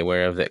people should be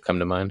aware of that come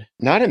to mind?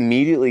 Not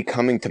immediately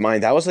coming to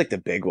mind. That was like the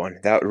big one.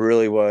 That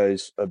really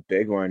was a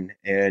big one.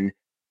 And,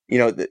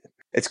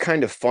 it's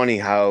kind of funny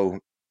how,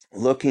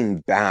 looking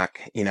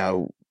back,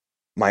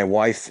 my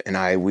wife and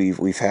I,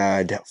 we've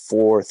had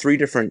three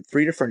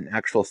different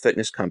actual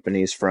fitness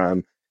companies,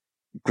 from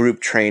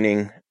group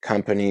training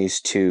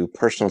companies to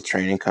personal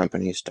training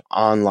companies to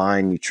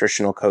online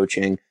nutritional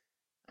coaching.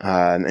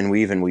 And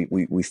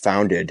we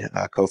founded,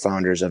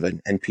 co-founders of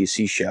an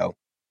NPC show,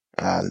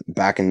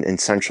 back in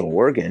Central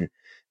Oregon.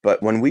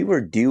 But when we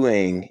were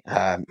doing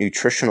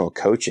nutritional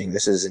coaching,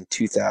 this is in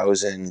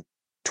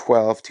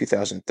 2012,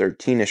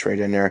 2013-ish, right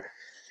in there,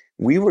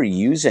 we were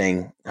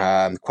using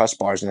Quest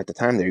bars, and at the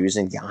time they were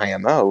using the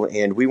IMO,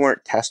 and we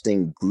weren't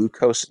testing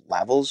glucose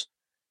levels,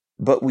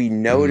 but we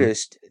Mm-hmm.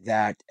 noticed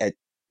that at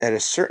a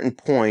certain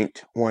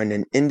point when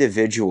an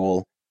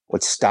individual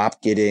would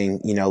stop getting,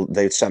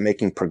 they'd stop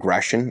making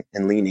progression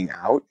and leaning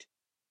out,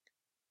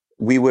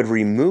 we would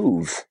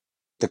remove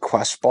the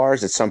Quest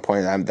bars at some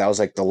point. That was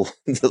like the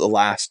the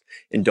last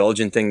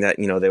indulgent thing that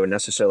they would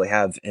necessarily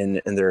have in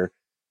their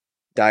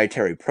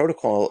dietary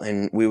protocol,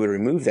 and we would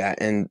remove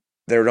that, and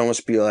there would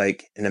almost be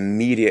like an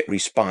immediate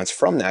response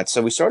from that.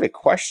 So we started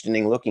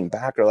questioning, looking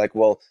back, or like,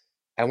 well,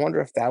 I wonder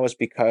if that was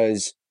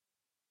because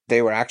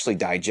they were actually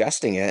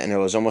digesting it, and it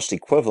was almost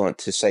equivalent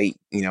to, say,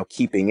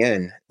 keeping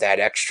in that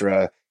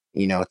extra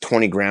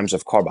 20 grams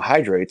of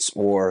carbohydrates,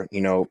 or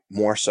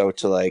more so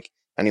to like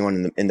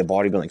anyone in the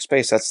bodybuilding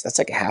space, that's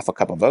like a half a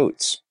cup of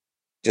oats,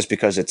 just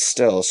because it's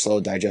still a slow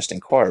digesting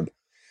carb.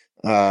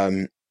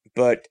 um,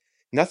 but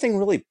nothing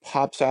really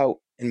pops out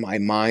in my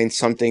mind,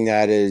 something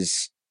that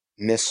is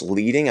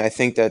misleading. I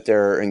think that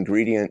there are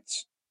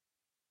ingredients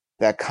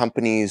that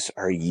companies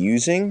are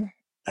using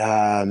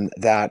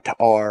that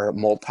are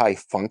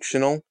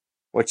multifunctional,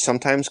 which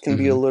sometimes can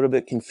be a Mm-hmm. little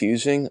bit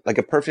confusing. Like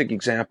a perfect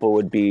example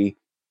would be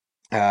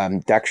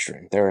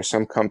dextrin. There are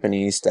some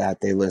companies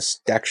that they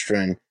list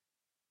dextrin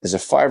as a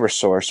fiber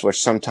source,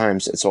 which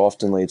sometimes it's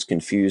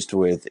confused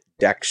with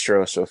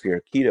dextrose. So if you're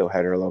a keto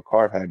head or a low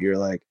carb head, you're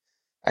like,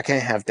 I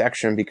can't have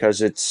dextrin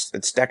because it's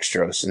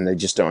dextrose, and they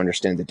just don't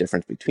understand the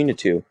difference between the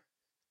two.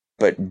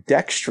 But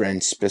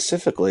dextrin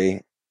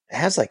specifically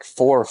has like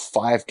 4 or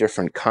 5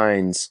 different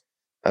kinds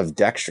of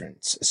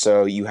dextrins.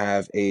 So you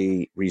have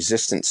a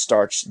resistant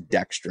starch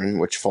dextrin,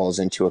 which falls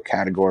into a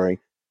category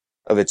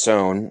of its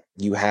own.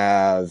 You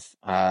have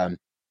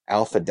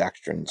alpha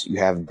dextrins, you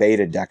have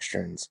beta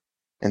dextrins,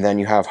 and then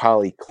you have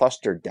highly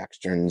clustered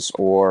dextrins,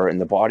 or in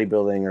the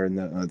bodybuilding or in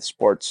the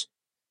sports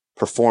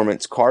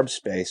performance carb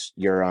space,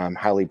 your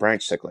highly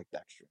branched cyclic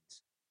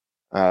dextrins.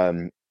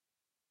 Um,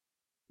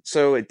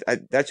 so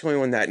that's the only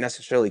one that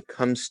necessarily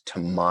comes to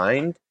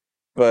mind.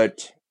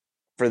 But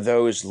for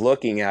those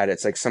looking at it,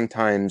 it's like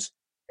sometimes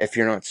if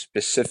you're not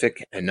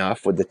specific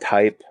enough with the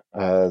type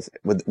of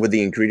with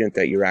the ingredient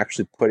that you're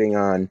actually putting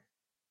on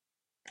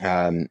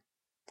um,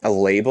 a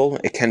label,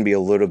 it can be a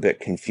little bit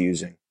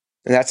confusing.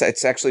 And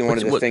it's actually one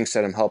What's of the what? things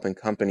that I'm helping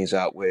companies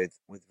out with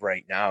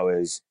right now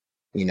is,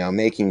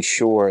 making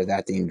sure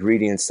that the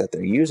ingredients that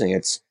they're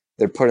using,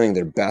 they're putting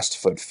their best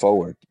foot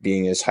forward,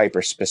 being as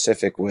hyper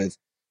specific with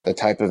the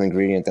type of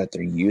ingredient that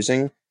they're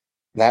using.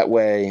 That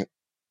way,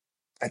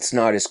 it's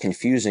not as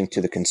confusing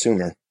to the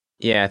consumer.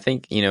 Yeah, I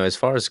think as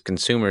far as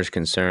consumers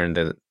concerned,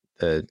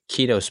 the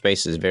keto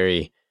space is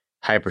very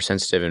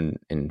hypersensitive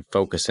and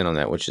focused in on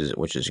that, which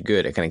is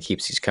good. It kind of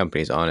keeps these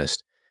companies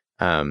honest.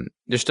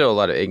 There's still a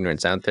lot of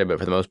ignorance out there, but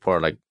for the most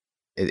part, like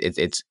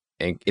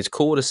it's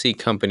cool to see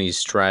companies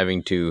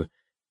striving to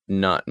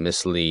not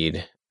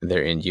mislead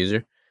their end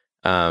user.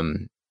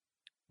 Um,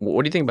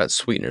 what do you think about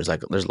sweeteners?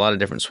 Like, there's a lot of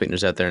different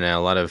sweeteners out there now.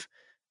 A lot of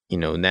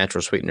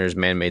natural sweeteners,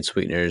 man-made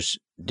sweeteners.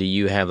 Do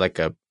you have like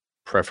a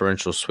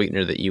preferential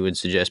sweetener that you would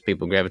suggest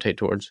people gravitate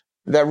towards?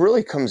 That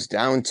really comes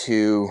down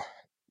to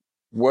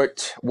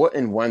what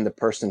and when the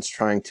person's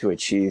trying to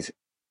achieve.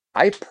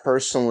 I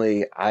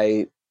personally,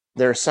 I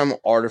there are some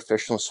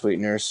artificial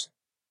sweeteners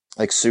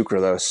like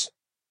sucralose.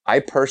 I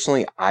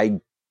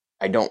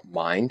don't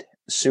mind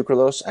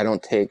sucralose. I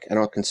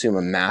don't consume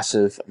a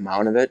massive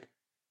amount of it.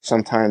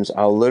 Sometimes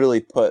I'll literally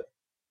put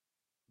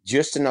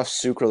just enough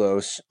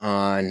sucralose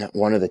on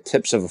one of the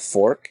tips of a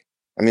fork.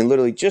 I mean,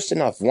 literally just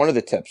enough, one of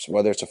the tips,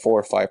 whether it's a 4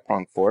 or 5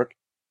 prong fork,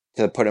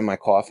 to put in my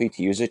coffee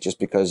to use it, just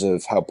because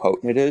of how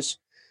potent it is.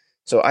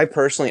 So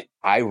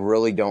I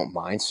really don't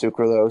mind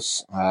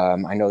sucralose.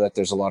 I know that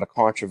there's a lot of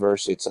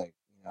controversy. It's like,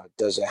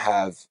 does it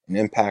have an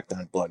impact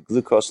on blood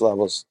glucose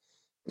levels,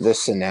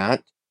 this and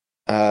that?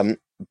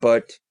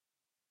 But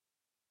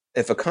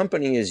if a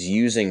company is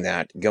using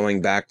that,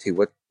 going back to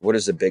what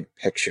is the big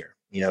picture?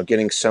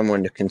 Getting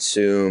someone to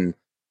consume,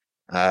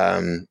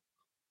 um,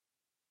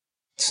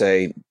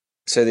 say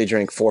say they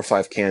drink 4 or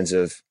 5 cans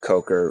of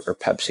Coke or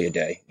Pepsi a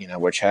day,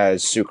 which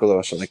has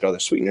sucralose or like other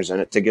sweeteners in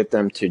it, to get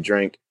them to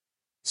drink,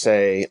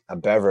 say, a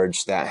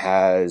beverage that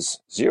has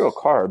zero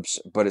carbs,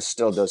 but it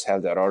still does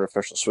have that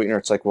artificial sweetener.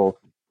 It's like, well,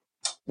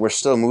 we're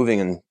still moving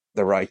in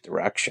the right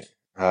direction.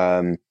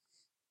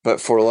 But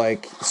for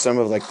like some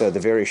of like the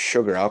very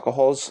sugar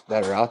alcohols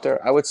that are out there,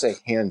 I would say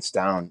hands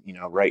down,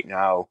 right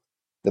now,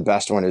 the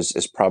best one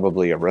is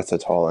probably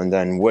erythritol. And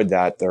then with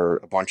that, there are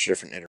a bunch of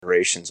different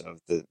iterations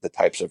of the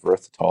types of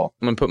erythritol.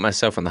 I'm gonna put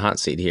myself on the hot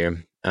seat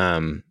here.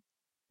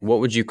 What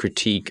would you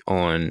critique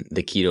on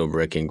the keto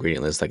brick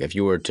ingredient list? Like, if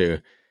you were to,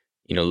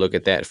 look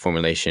at that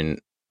formulation,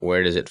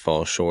 where does it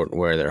fall short?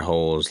 Where are there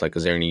holes? Like,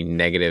 is there any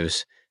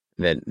negatives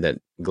that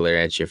glare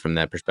at you from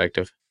that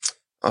perspective?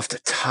 Off the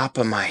top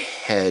of my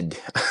head,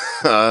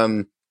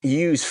 um, You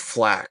use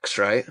flax,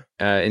 right?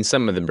 In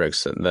some of the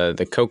bricks,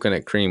 the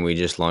coconut cream we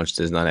just launched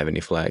does not have any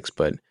flax,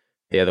 but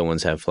the other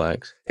ones have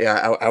flax.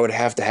 Yeah, I would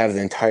have to have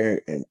the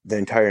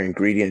entire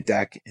ingredient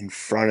deck in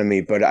front of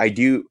me, but I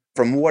do,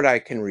 from what I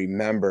can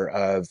remember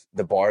of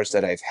the bars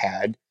that I've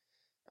had,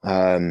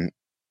 um,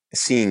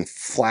 seeing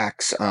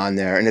flax on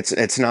there, and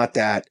it's not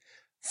that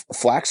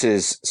flax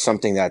is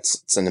something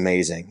that's it's an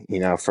amazing,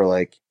 for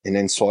like an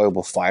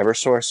insoluble fiber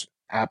source,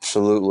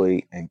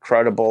 absolutely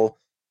incredible,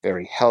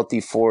 very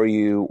healthy for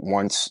you.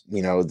 Once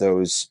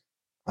those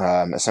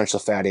essential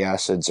fatty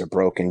acids are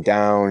broken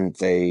down,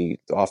 they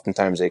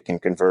oftentimes they can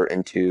convert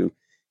into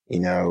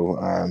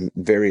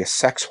various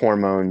sex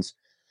hormones.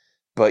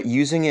 But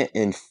using it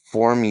in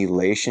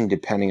formulation,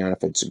 depending on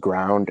if it's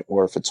ground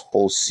or if it's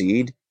whole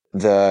seed,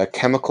 the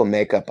chemical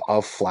makeup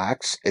of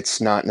flax, it's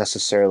not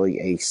necessarily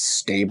a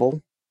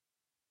stable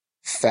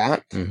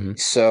fat. Hmm.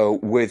 So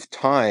with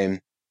time,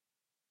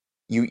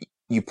 you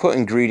you put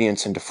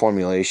ingredients into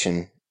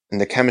formulation, and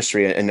the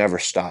chemistry, it never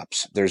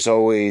stops. There's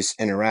always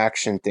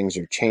interaction, things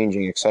are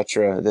changing,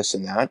 etc. This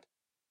and that.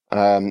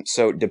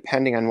 So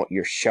depending on what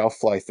your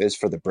shelf life is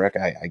for the brick,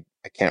 I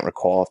can't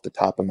recall off the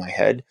top of my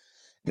head.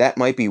 That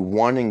might be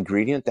one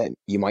ingredient that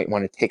you might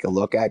want to take a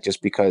look at,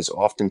 just because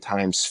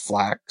oftentimes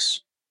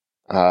flax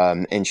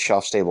in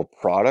shelf stable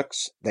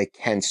products, they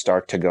can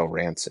start to go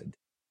rancid.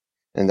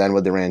 And then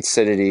with the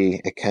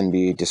rancidity, it can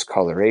be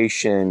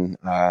discoloration,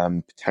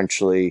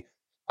 potentially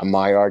a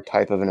Maillard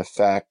type of an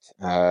effect.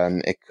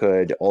 It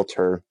could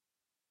alter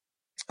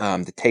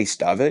the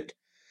taste of it.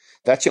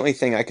 That's the only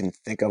thing I can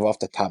think of off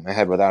the top of my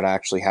head without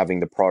actually having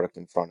the product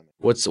in front of me.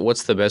 What's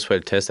the best way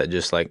to test that?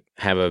 Just like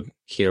have a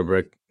keto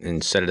brick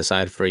and set it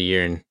aside for a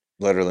year and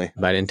Literally.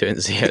 bite into it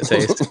and see how it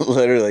tastes.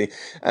 Literally.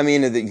 I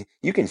mean,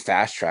 you can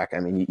fast track. I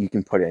mean, you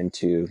can put it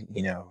into,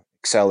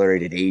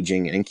 accelerated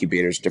aging and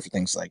incubators, different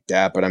things like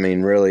that. But I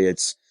mean, really,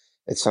 it's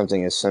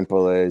something as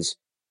simple as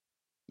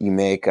you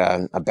make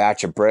a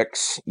batch of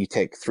bricks. You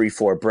take 3,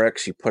 4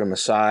 bricks, you put them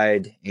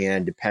aside,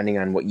 and depending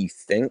on what you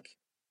think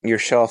your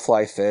shelf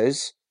life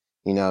is,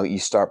 you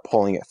start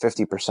pulling at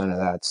 50% of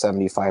that,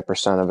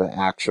 75% of it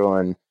actual,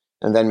 and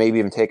then maybe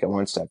even take it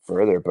one step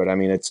further. But I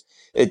mean,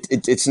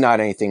 it's not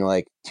anything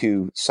like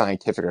too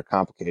scientific or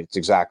complicated. It's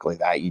exactly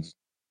that.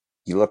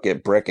 You look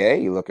at brick A,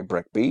 you look at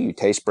brick B, you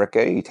taste brick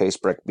A, you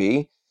taste brick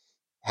B.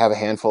 Have a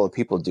handful of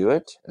people do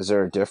it. Is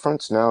there a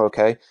difference? No.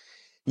 Okay.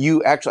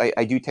 You actually,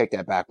 I do take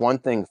that back. One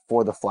thing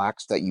for the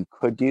flax that you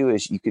could do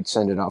is you could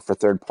send it out for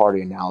third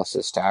party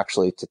analysis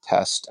to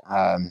test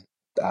lipid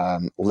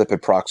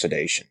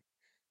peroxidation.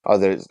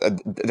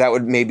 That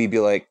would maybe be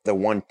like the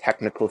one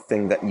technical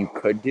thing that you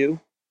could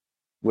do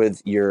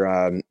with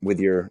your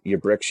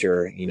bricks,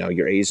 your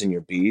A's and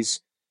your B's.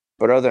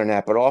 But other than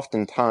that, but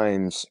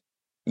oftentimes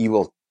you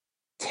will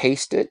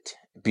taste it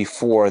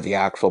before the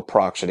actual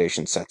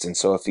peroxidation sets in.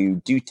 So if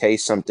you do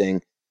taste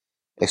something,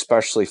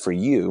 especially for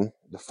you,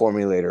 the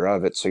formulator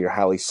of it, so you're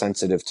highly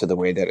sensitive to the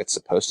way that it's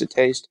supposed to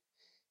taste.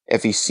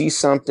 If you see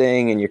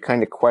something and you're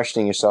kind of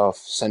questioning yourself,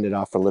 send it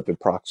off for lipid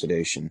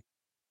peroxidation.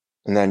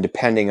 And then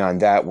depending on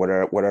that,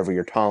 whatever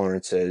your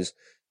tolerance is,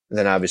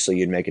 then obviously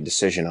you'd make a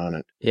decision on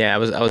it. Yeah, I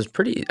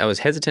was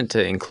hesitant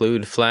to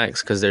include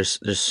flax because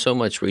there's so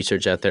much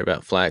research out there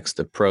about flax,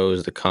 the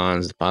pros, the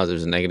cons, the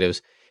positives and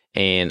negatives,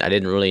 and I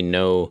didn't really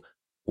know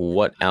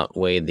what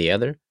outweighed the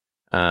other.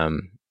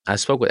 I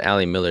spoke with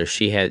Allie Miller.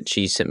 She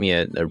sent me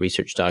a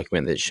research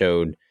document that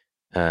showed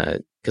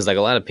because like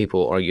a lot of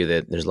people argue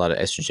that there's a lot of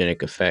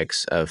estrogenic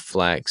effects of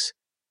flax,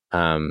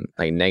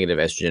 like negative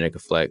estrogenic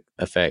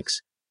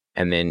effects,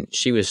 and then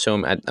she was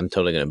so I'm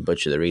totally going to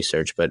butcher the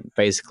research, but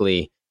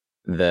basically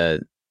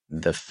the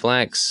the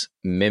flax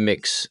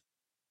mimics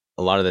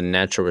a lot of the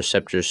natural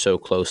receptors so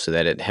close to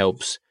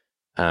that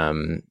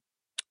um,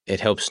 it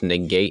helps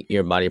negate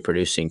your body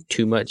producing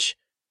too much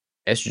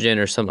estrogen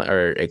or something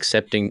or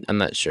accepting. I'm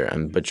not sure.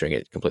 I'm butchering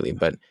it completely,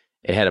 but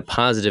it had a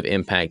positive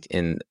impact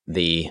in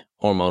the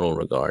hormonal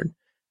regard.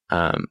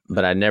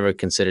 But I never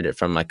considered it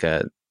from like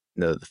the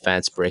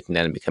fats breaking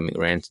down and becoming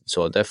rancid.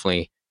 So I'll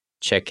definitely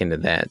check into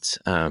that.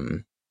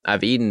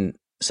 I've eaten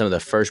some of the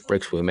first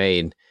bricks we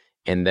made,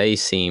 and they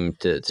seem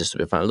to just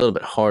be fine, a little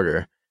bit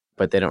harder,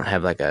 but they don't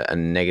have like a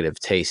negative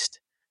taste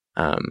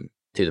to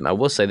them. I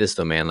will say this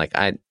though, man. Like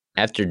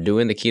after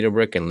doing the keto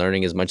brick and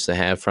learning as much as I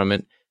have from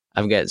it,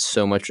 I've got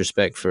so much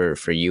respect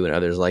for you and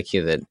others like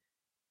you that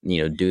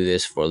do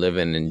this for a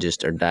living and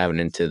just are diving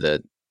into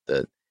the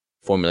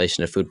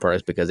formulation of food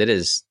products because it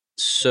is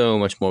so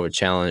much more of a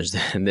challenge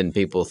than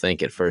people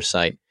think at first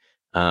sight.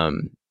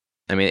 Um,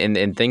 I mean,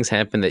 and things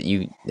happen that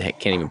you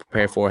can't even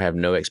prepare for, have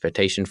no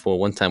expectation for.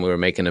 One time we were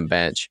making a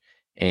batch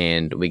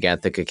and we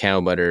got the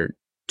cacao butter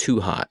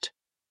too hot.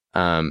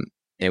 Um,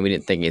 and we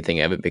didn't think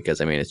anything of it because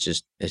I mean it's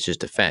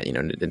just a fat,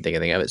 didn't think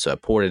anything of it. So I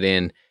poured it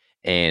in,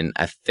 and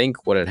I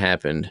think what had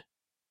happened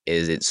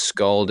is it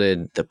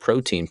scalded the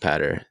protein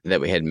powder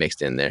that we had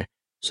mixed in there.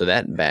 So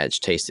that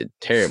batch tasted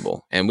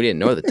terrible, and we didn't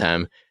know at the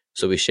time.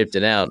 So we shipped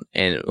it out,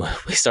 and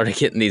we started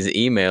getting these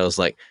emails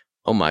like,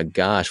 "Oh my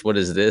gosh, what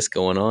is this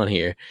going on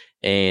here?"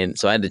 And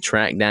so I had to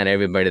track down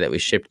everybody that we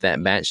shipped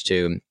that batch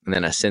to, and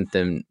then I sent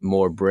them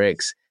more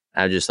bricks.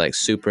 I was just like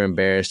super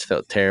embarrassed,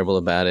 felt terrible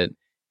about it,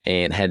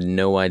 and had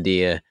no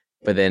idea.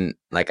 But then,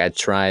 like, I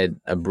tried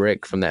a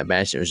brick from that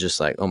batch, and it was just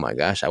like, oh my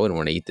gosh, I wouldn't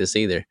want to eat this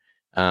either.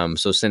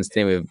 So since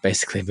then, we've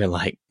basically been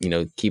like,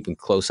 keeping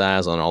close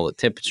eyes on all the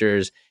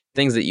temperatures,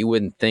 things that you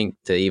wouldn't think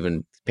to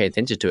even pay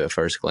attention to at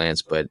first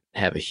glance, but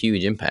have a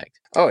huge impact.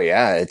 Oh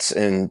yeah,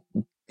 and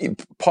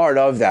part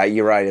of that,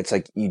 you're right. It's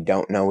like you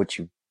don't know what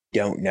you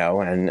don't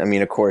know, and I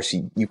mean, of course,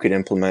 you could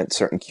implement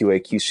certain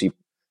QA QC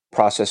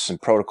processes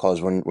and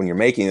protocols when you're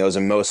making those,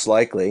 and most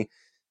likely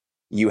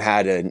you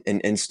had an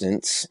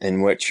instance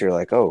in which you're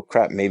like, oh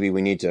crap, maybe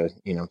we need to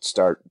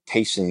start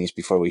tasting these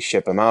before we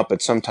ship them out.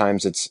 But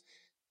sometimes it's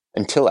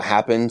until it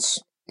happens,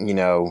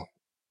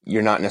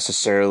 you're not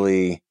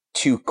necessarily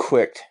too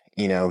quick,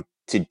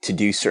 to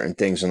do certain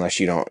things unless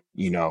you don't,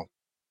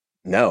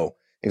 know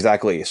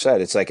exactly what you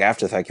said. It's like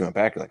after the fact you went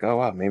back, you're like, oh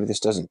wow, maybe this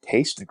doesn't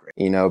taste great,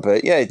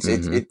 But yeah,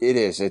 Hmm. it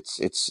is.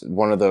 It's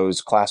one of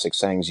those classic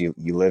sayings: you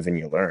live and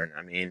you learn.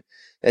 I mean,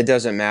 it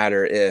doesn't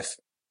matter if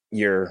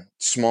you're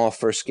small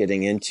first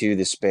getting into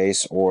the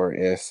space or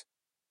if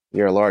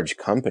you're a large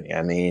company.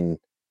 I mean,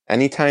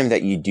 anytime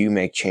that you do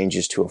make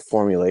changes to a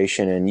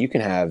formulation, and you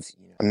can have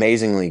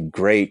amazingly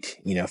great,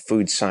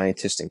 food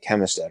scientists and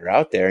chemists that are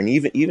out there, and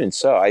even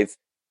so, I've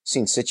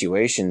seen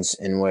situations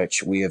in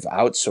which we have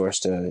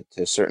outsourced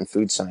to certain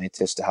food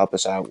scientists to help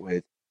us out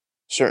with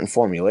certain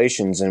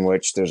formulations in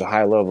which there's a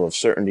high level of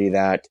certainty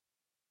that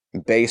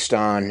based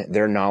on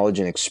their knowledge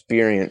and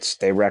experience,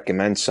 they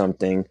recommend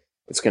something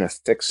that's going to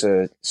fix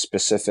a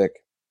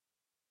specific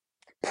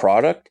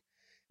product,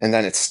 and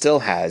then it still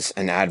has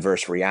an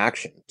adverse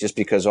reaction just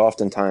because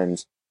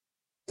oftentimes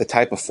the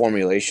type of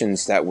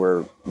formulations that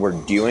we're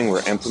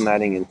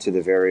implementing into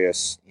the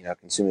various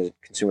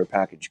consumer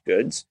packaged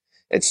goods,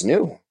 it's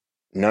new.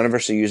 None of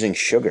us are using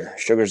sugar.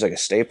 Sugar is like a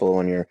staple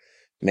when you're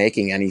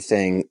making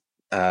anything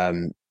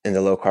in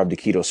the low carb to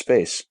keto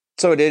space.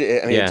 So I mean,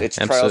 Yeah, it's trials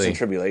and absolutely.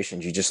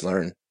 tribulations. You just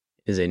learn.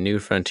 Is a new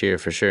frontier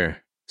for sure.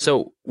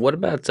 So what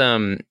about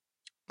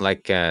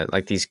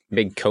like these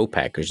big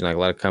co-packers? Like a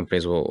lot of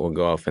companies will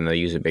go off and they'll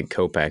use a big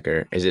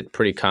co-packer. Is it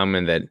pretty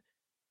common that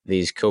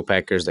these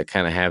co-packers that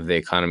kind of have the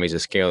economies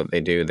of scale that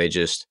they do,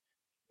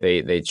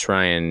 they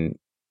try and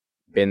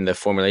bend the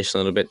formulation a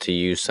little bit to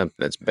use something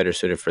that's better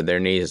suited for their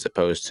needs as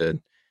opposed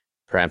to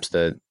perhaps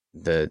the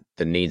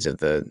needs of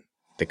the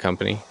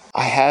company?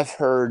 I have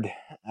heard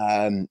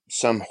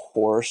some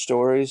horror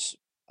stories,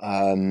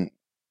 um,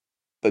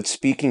 but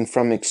speaking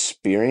from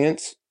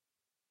experience,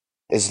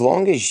 as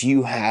long as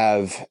you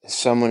have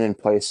someone in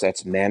place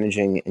that's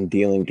managing and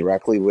dealing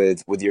directly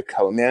with your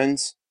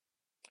co-mans,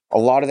 a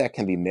lot of that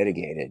can be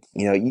mitigated.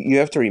 You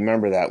have to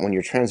remember that when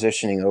you're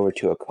transitioning over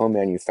to a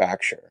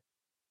co-manufacturer,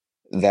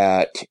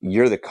 that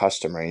you're the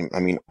customer. I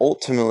mean,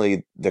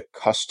 ultimately, the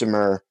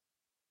customer,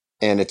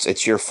 and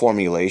it's your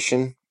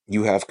formulation.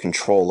 You have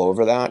control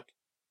over that.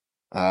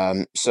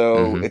 So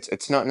Mm-hmm.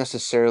 it's not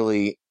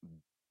necessarily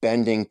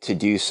bending to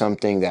do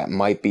something that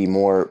might be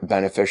more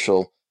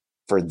beneficial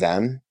for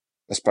them,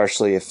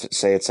 especially if,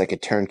 say, it's like a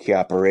turnkey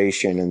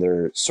operation and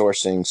they're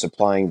sourcing,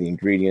 supplying the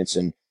ingredients,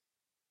 and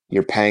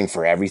you're paying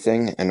for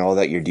everything, and all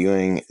that you're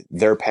doing,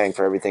 they're paying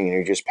for everything, and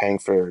you're just paying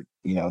for,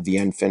 the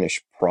end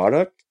finished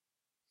product.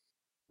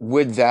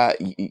 With that,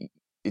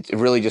 it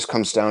really just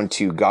comes down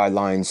to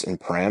guidelines and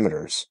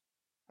parameters.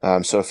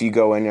 So if you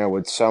go in there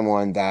with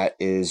someone that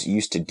is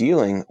used to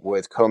dealing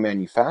with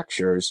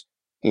co-manufacturers,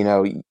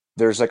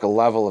 there's like a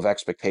level of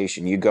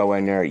expectation. You go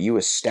in there, you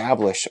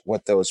establish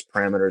what those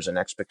parameters and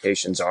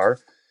expectations are.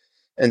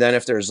 And then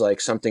if there's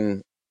like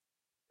something,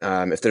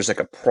 if there's like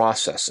a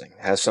processing,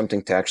 has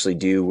something to actually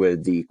do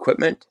with the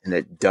equipment, and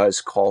it does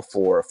call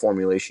for a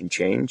formulation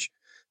change,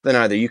 then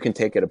either you can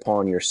take it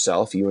upon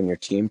yourself, you and your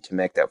team, to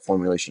make that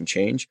formulation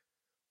change,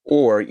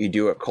 or you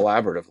do it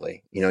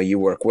collaboratively. You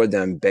work with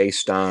them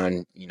based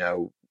on,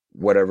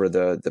 whatever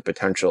the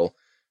potential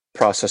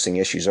processing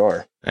issues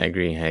are. I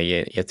agree.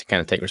 You have to kind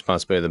of take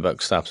responsibility. The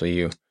buck stops with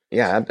you.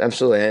 Yeah,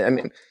 absolutely. I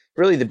mean,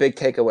 really, the big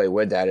takeaway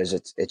with that is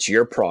it's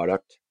your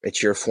product,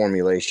 it's your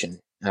formulation,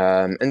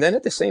 and then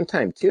at the same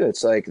time too,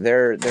 it's like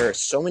there are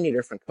so many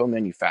different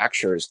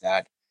co-manufacturers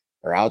that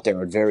are out there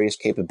with various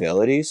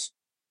capabilities.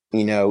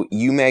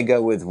 You may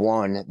go with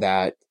one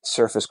that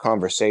surface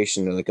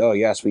conversation. They're like, oh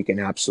yes, we can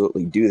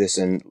absolutely do this,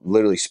 and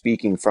literally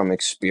speaking from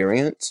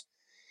experience,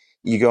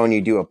 you go and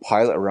you do a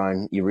pilot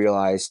run, you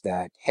realize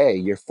that hey,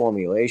 your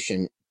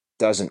formulation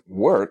doesn't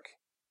work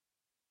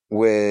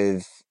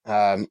with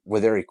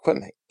their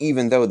equipment,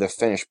 even though the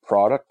finished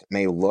product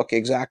may look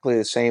exactly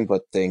the same,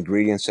 but the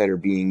ingredients that are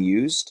being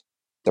used,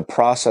 the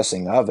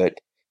processing of it,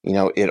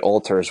 it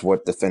alters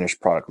what the finished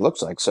product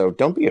looks like. So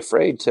don't be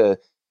afraid to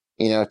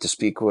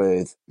speak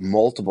with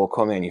multiple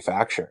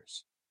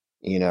co-manufacturers.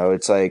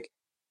 It's like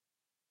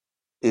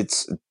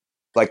it's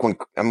like when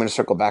I'm going to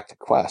circle back to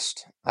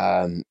Quest.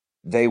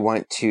 They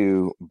went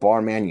to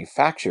bar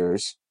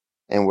manufacturers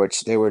in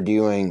which they were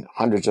doing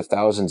hundreds of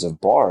thousands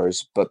of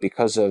bars, but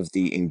because of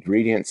the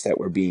ingredients that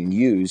were being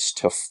used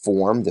to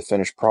form the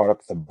finished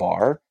product, the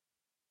bar,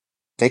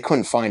 they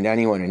couldn't find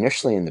anyone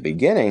initially in the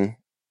beginning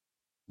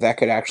that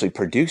could actually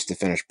produce the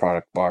finished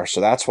product bar.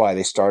 So that's why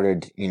they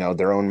started,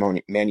 their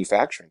own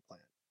manufacturing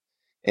plant.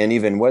 And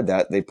even with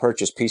that, they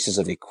purchased pieces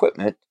of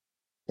equipment.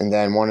 And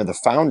then one of the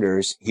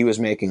founders, he was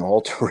making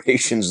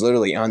alterations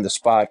literally on the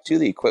spot to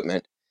the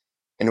equipment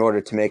in order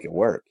to make it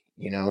work.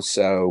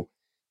 So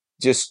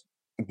just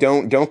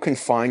don't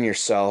confine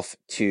yourself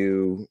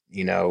to,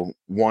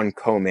 one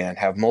co-man.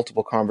 Have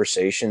multiple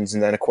conversations,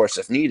 and then of course,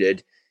 if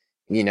needed,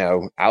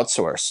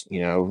 outsource,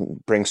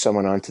 bring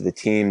someone onto the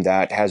team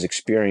that has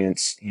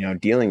experience,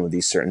 dealing with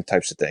these certain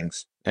types of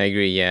things. I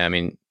agree. Yeah, I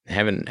mean,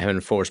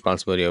 having full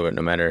responsibility over it,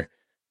 no matter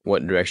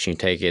what direction you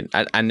take it.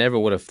 I never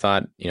would have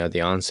thought, at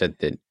the onset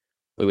that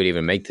we would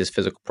even make this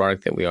physical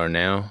product that we are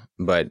now,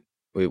 but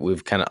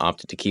we've kind of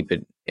opted to keep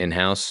it in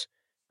house.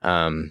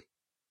 Um,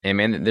 and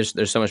man, there's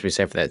so much to be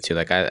said for that too.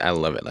 Like I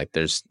love it. Like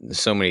there's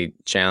so many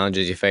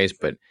challenges you face,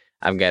 but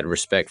I've got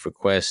respect for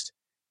Quest.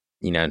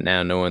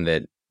 Now knowing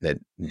that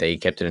they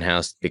kept it in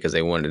house because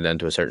they wanted it done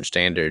to a certain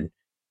standard,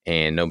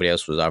 and nobody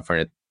else was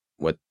offering it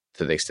what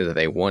to the extent that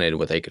they wanted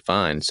what they could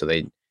find. So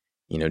they,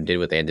 did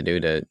what they had to do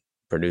to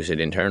produce it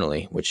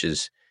internally, which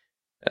is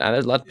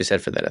there's a lot to be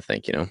said for that. I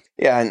think.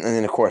 Yeah, and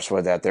then of course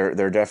with that, there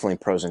are definitely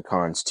pros and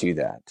cons to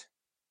that.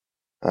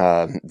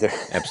 There,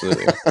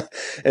 Absolutely.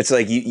 it's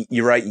like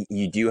you're right.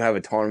 You do have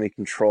autonomy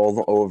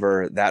control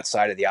over that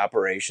side of the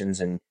operations,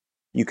 and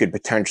you could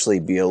potentially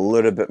be a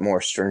little bit more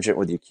stringent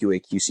with your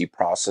QA/QC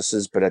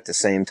processes. But at the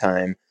same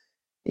time,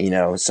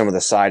 some of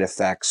the side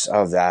effects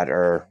of that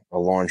are a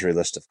laundry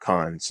list of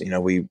cons.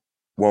 We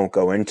won't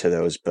go into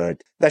those,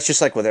 but that's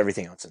just like with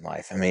everything else in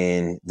life. I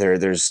mean,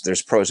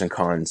 there's pros and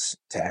cons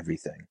to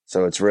everything.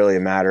 So it's really a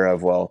matter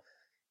of, well,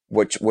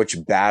 which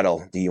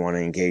battle do you want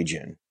to engage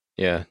in?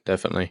 Yeah,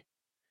 definitely,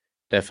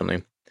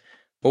 definitely.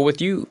 Well,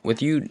 with you,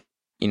 being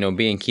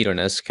keto, and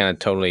that's kind of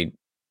totally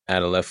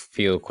out of left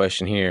field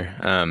question here.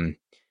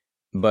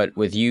 But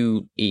with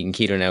you eating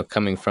keto now,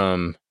 coming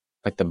from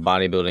like the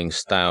bodybuilding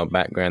style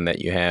background that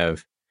you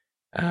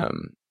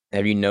um,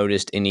 have you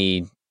noticed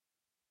any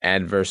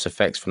adverse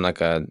effects from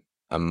like a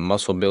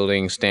muscle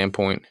building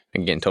standpoint?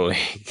 Again, totally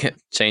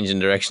changing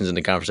directions in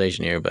the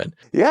conversation here, but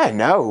Yeah,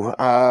 no.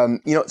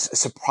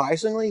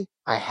 Surprisingly,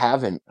 I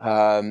haven't.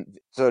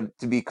 So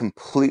to be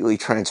completely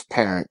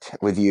transparent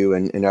with you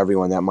and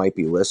everyone that might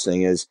be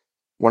listening is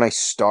when I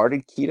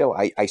started keto,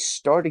 I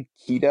started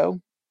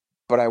keto,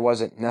 but I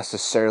wasn't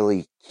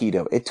necessarily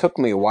keto. It took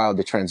me a while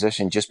to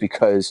transition just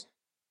because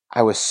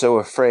I was so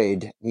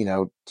afraid,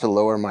 to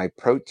lower my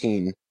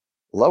protein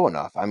low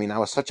enough. I mean, I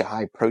was such a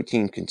high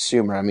protein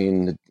consumer. I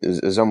mean,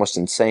 it was almost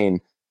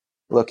insane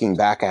looking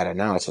back at it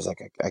now. It's just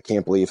like, I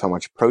can't believe how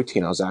much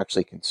protein I was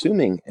actually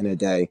consuming in a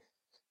day.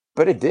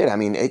 But it did. I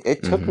mean,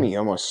 it took hmm me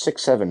almost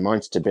 6, 7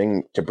 months to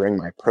bring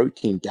my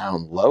protein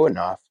down low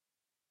enough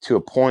to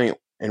a point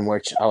in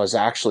which I was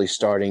actually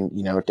starting,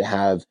 to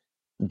have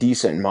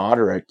decent,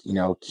 moderate,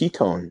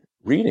 ketone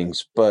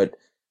readings. But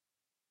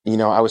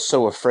I was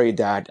so afraid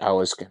that I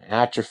was going to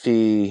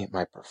atrophy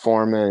my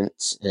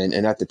performance.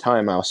 And at the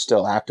time, I was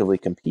still actively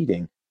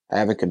competing. I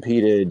haven't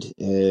competed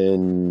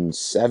in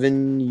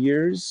 7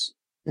 years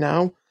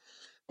now,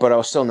 but I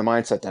was still in the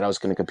mindset that I was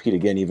going to compete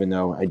again, even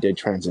though I did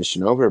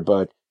transition over.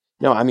 But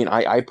no, I mean,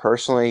 I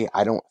personally,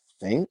 I don't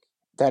think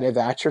that I've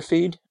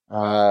atrophied.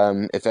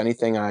 If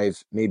anything,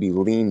 I've maybe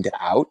leaned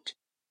out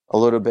a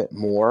little bit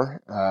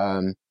more.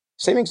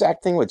 Same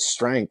exact thing with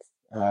strength.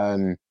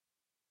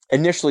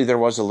 Initially, there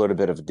was a little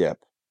bit of a dip,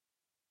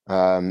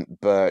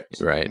 but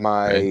right,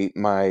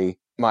 right,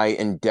 my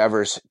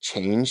endeavors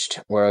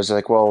changed. Where I was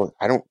like, well,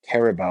 I don't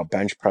care about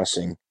bench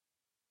pressing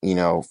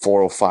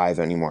 405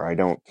 anymore. I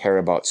don't care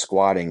about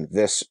squatting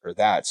this or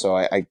that. So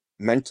I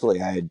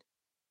mentally, I had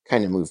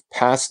kind of moved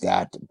past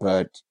that.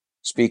 But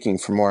speaking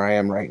from where I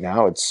am right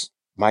now, it's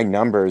my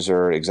numbers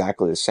are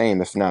exactly the same,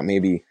 if not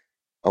maybe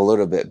a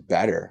little bit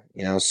better.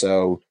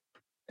 So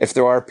if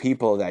there are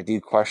people that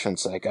do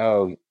questions like,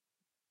 oh,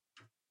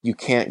 you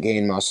can't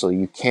gain muscle,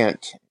 you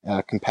can't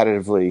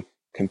competitively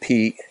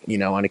compete,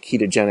 on a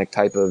ketogenic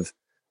type of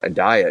a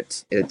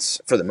diet.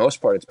 It's for the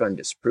most part, it's been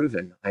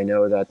disproven. I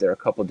know that there are a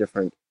couple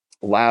different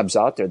labs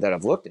out there that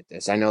have looked at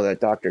this. I know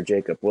that Dr.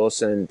 Jacob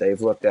Wilson,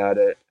 they've looked at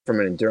it from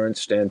an endurance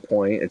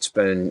standpoint. It's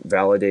been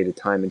validated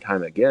time and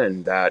time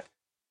again that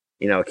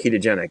a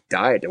ketogenic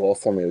diet, a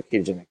well-formulated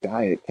ketogenic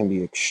diet, can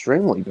be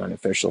extremely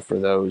beneficial for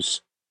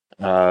those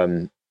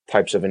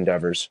types of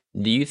endeavors.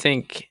 do you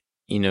think,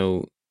 you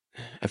know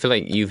I feel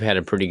like you've had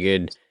a pretty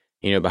good,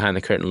 behind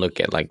the curtain look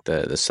at like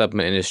the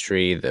supplement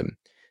industry, the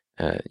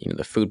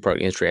food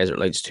product industry as it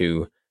relates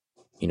to,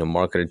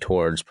 marketed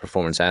towards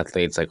performance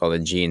athletes, like all the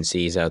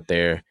GNCs out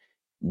there.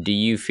 Do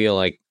you feel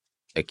like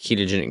a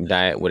ketogenic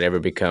diet would ever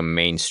become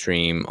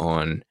mainstream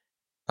on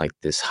like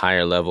this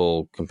higher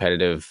level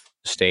competitive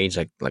stage,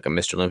 like a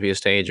Mr. Olympia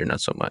stage, or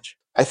not so much?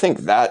 I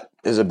think that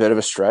is a bit of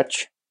a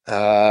stretch.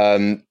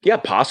 Yeah,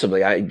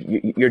 possibly.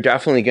 You're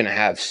definitely going to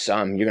have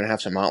some. You're going to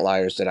have some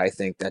outliers that I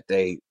think that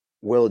they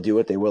will do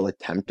it. They will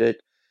attempt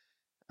it.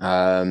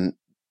 Um,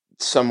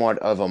 Somewhat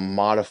of a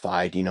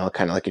modified, kind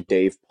of like a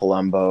Dave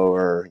Palumbo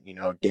or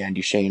Dan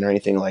Duchesne or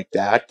anything like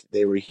that.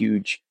 They were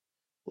huge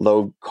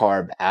low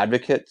carb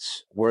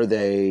advocates. Were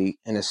they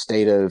in a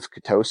state of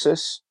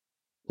ketosis?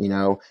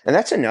 And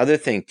that's another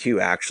thing too.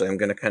 Actually, I'm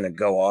going to kind of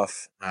go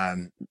off,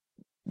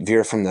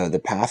 veer from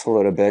the path a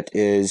little bit.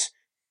 Is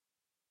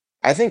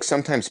I think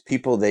sometimes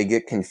people they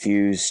get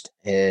confused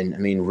in, I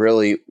mean,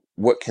 really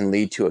what can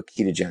lead to a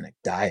ketogenic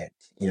diet.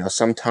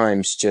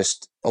 Sometimes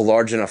just a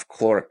large enough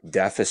caloric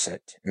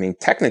deficit. I mean,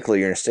 technically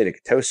you're in a state of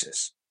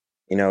ketosis,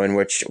 in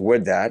which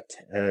with that,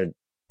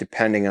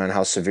 depending on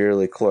how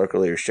severely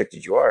calorically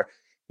restricted you are,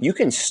 you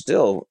can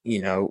still,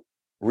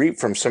 reap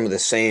from some of the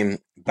same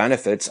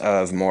benefits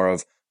of more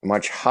of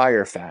much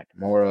higher fat,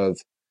 more of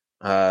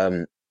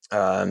um,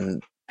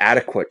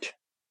 adequate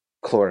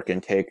caloric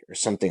intake or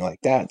something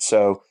like that.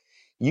 So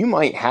you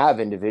might have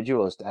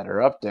individuals that are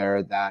up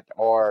there that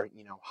are,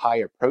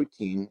 higher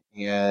protein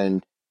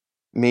and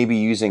maybe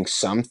using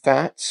some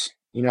fats,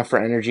 for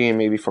energy and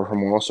maybe for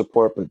hormonal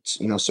support, but,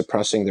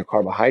 suppressing their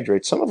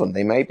carbohydrates. Some of them,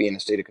 they might be in a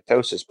state of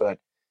ketosis, but,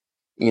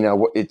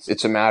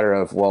 it's a matter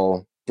of,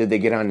 well, did they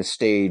get on the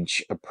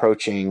stage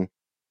approaching,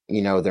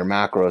 their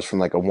macros from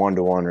like a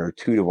 1-to-1 or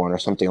 2-to-1 or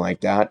something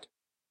like that?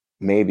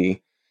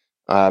 Maybe.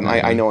 I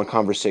Mm-hmm. know in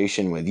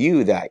conversation with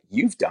you that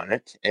you've done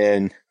it,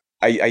 and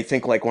I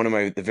think like one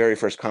of the very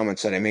first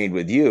comments that I made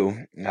with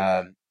you,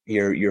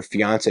 your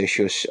fiance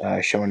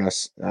showing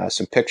us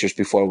some pictures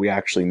before we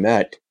actually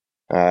met.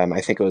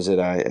 I think it was at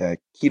a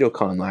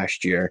KetoCon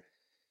last year,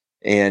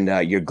 and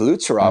your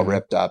glutes are all Mm-hmm.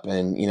 ripped up,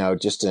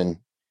 and just in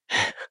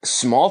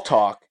small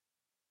talk,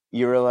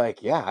 you were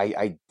like, "Yeah,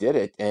 I did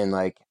it," and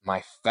like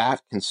my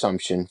fat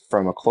consumption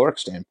from a caloric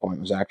standpoint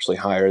was actually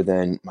higher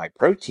than my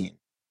protein,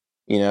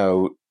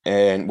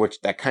 and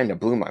which that kind of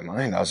blew my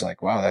mind. I was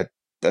like, wow,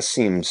 that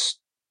seems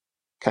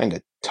kind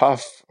of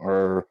tough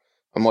or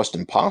almost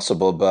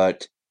impossible,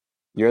 but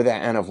you're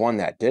that N of one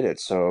that did it.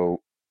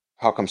 So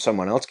how come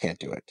someone else can't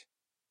do it?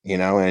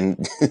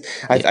 And Yeah.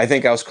 I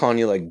think I was calling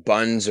you like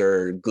buns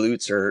or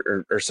glutes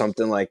or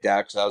something like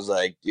that. Cause I was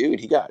like,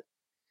 dude, he got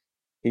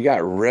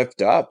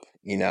ripped up,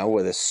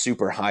 with a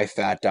super high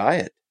fat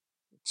diet.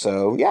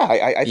 So yeah,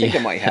 I think Yeah.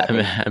 it might happen.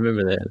 I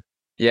remember that.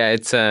 Yeah,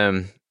 it's I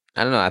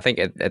don't know. I think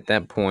at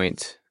that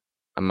point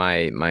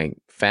my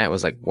fat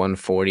was like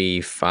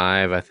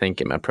 145, I think,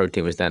 and my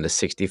protein was down to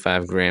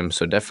 65 grams.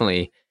 So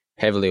definitely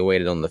heavily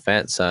weighted on the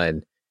fat side.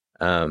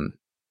 Um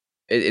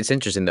it's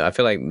interesting though. I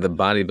feel like the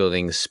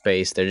bodybuilding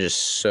space, they're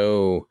just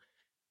so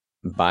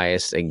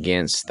biased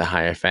against the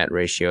higher fat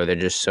ratio. They're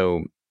just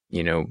so,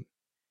 you know,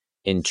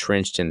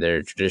 entrenched in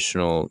their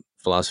traditional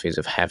philosophies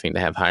of having to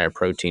have higher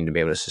protein to be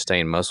able to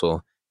sustain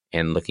muscle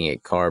and looking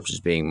at carbs as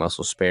being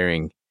muscle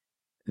sparing,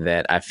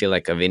 that I feel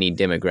like of any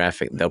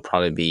demographic, they'll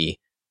probably be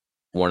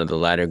one of the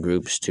latter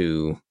groups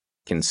to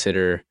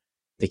consider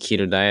the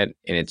keto diet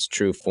in its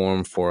true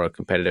form for a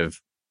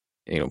competitive,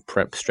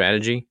 prep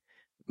strategy.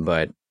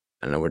 But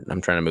I don't know,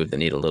 I'm trying to move the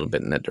needle a little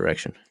bit in that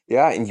direction.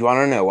 Yeah, and you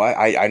want to know what?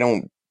 I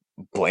don't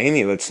blame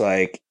you. It's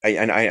like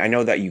I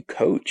know that you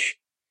coach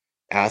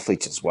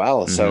athletes as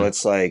well. So Mm-hmm.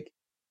 it's like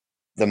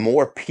the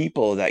more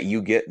people that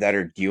you get that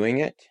are doing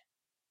it,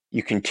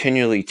 you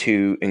continually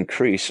to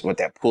increase what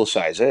that pool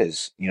size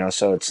is.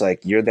 So it's like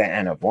you're the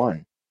N of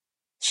one.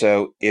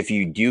 So if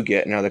you do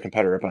get another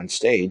competitor up on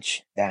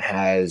stage that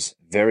has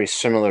very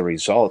similar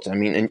results, I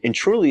mean, and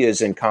truly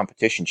is in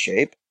competition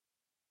shape,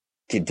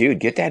 dude,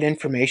 get that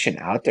information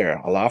out there.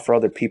 Allow for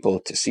other people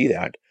to see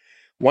that.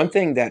 One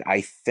thing that I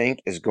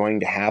think is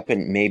going to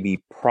happen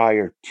maybe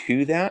prior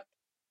to that,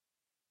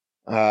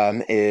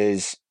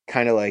 is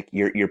kind of like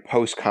your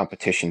post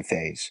competition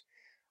phase.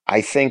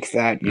 I think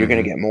that you're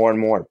going to Mm-hmm. get more and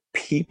more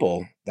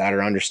people that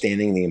are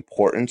understanding the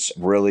importance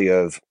really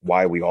of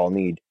why we all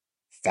need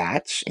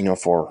fats,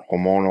 for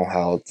hormonal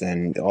health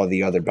and all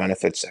the other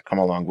benefits that come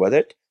along with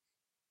it.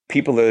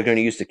 People that are going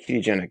to use the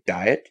ketogenic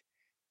diet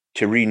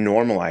to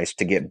renormalize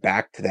to get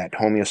back to that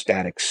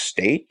homeostatic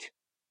state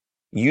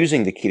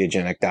using the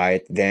ketogenic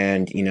diet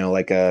than,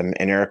 like an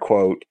air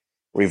quote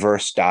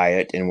reverse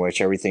diet in which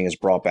everything is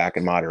brought back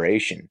in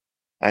moderation.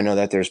 I know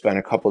that there's been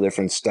a couple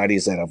different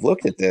studies that have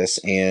looked at this,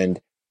 and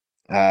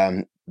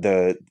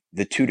the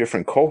two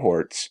different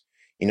cohorts,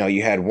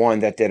 you had one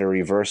that did a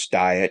reverse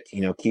diet,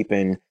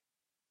 keeping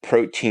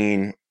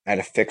protein at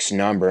a fixed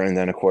number, and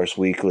then of course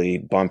weekly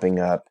bumping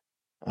up,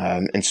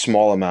 in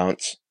small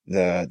amounts,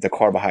 the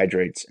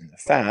carbohydrates and the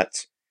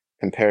fats,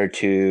 compared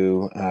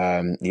to,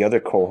 the other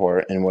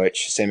cohort in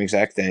which same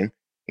exact thing,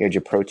 you had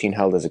your protein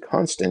held as a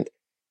constant.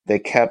 They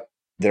kept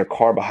their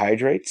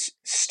carbohydrates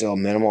still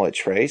minimal at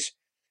trace,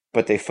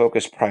 but they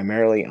focused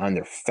primarily on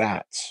their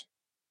fats.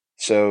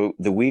 So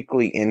the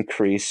weekly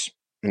increase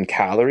in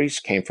calories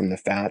came from the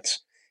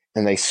fats,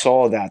 and they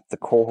saw that the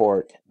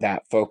cohort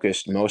that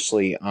focused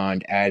mostly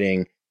on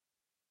adding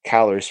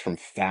calories from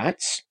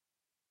fats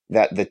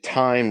that the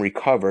time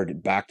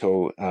recovered back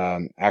to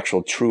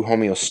actual true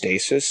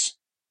homeostasis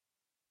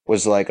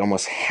was like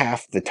almost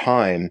half the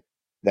time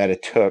that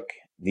it took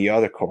the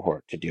other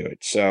cohort to do it.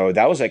 So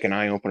that was like an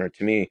eye opener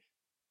to me.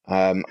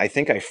 I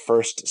think I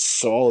first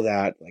saw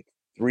that like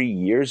 3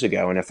 years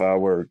ago, and if I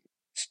were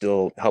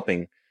still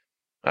helping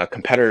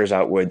competitors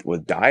out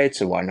with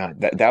diets and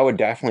whatnot, that would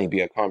definitely be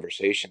a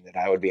conversation that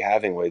I would be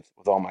having with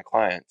all my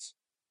clients.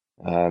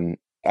 Um,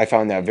 I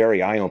found that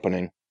very eye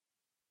opening.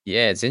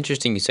 Yeah, it's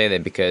interesting you say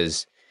that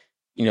because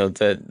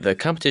the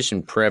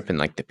competition prep and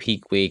like the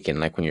peak week and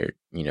like when you're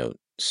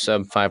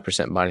sub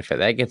 5% body fat,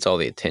 that gets all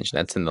the attention.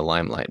 That's in the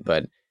limelight.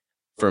 But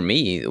for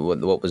me,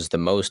 what was the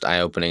most eye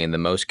opening and the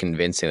most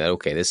convincing that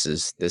okay, this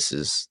is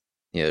there's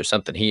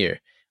something here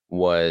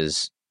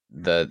was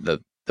the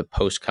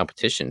post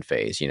competition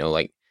phase.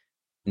 Like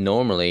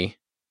normally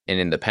and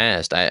in the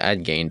past,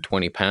 I'd gained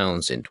 20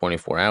 pounds in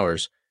 24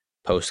 hours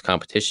post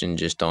competition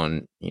just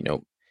on,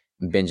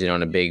 binging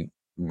on a big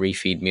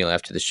refeed meal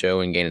after the show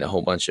and gaining a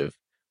whole bunch of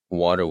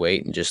water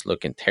weight and just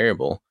looking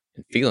terrible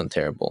and feeling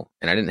terrible.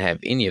 And I didn't have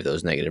any of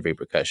those negative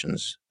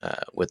repercussions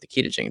with the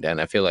ketogenic diet.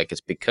 And I feel like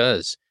it's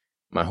because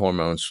my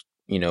hormones,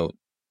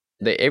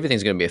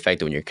 everything's going to be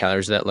affected when your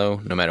calories are that low,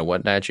 no matter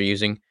what diet you're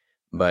using.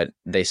 But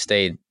they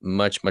stayed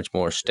much, much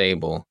more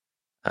stable,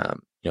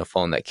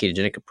 following that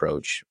ketogenic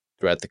approach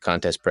throughout the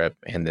contest prep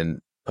and then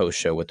post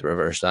show with the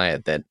reverse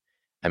diet. That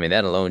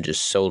alone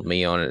just sold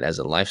me on it as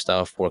a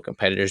lifestyle for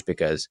competitors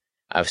because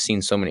I've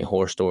seen so many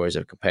horror stories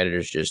of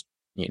competitors just,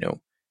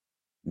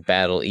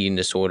 battle eating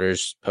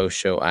disorders post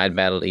show. I'd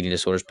battled eating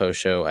disorders post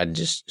show. I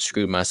just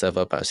screwed myself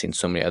up. I've seen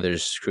so many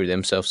others screw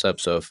themselves up.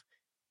 So if,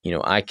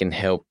 I can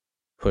help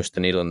push the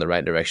needle in the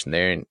right direction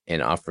there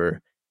and offer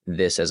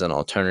this as an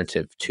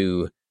alternative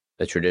to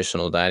the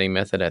traditional dieting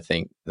method, I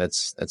think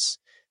that's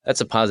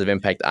a positive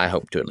impact I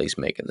hope to at least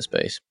make in the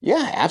space.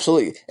 Yeah,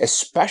 absolutely.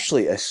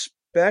 Especially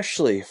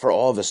for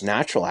all of us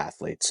natural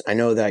athletes. I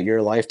know that you're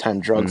a lifetime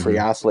drug-free Hmm.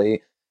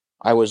 athlete.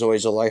 I was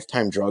always a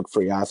lifetime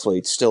drug-free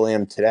athlete, still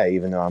am today,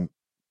 even though I'm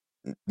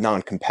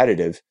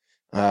non-competitive.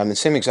 The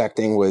same exact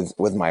thing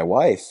with my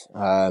wife.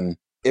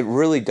 It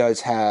really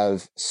does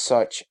have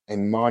such a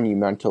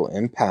monumental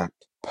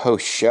impact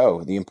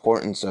post-show. The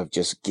importance of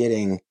just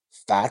getting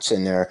fats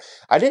in there.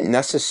 I didn't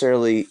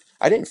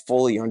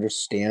fully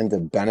understand the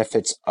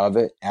benefits of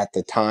it at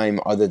the time,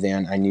 other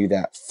than I knew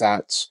that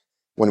fats,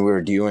 when we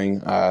were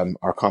doing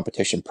our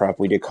competition prep,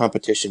 we did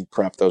competition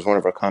prep. That was one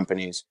of our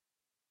companies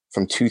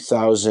from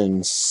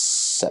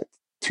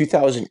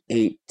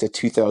 2008 to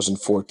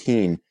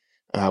 2014.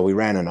 We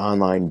ran an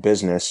online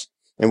business,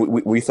 and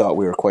we thought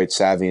we were quite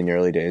savvy in the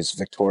early days.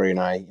 Victoria and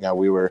I,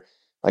 we were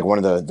like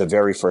one of the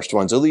very first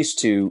ones, at least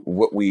to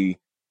what we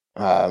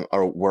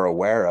were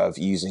aware of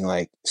using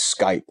like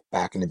Skype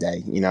back in the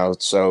day.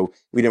 So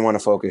we didn't want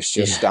to focus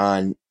just Yeah.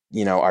 on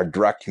our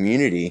direct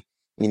community.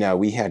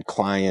 We had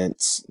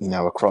clients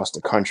across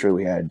the country.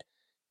 We had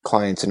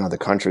clients in other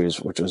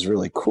countries, which was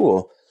really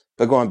cool.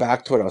 But going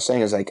back to what I was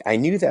saying is like I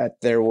knew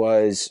that there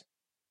was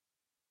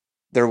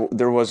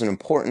an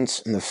importance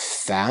in the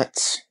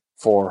fats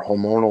for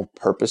hormonal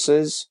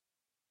purposes.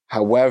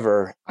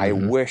 However, I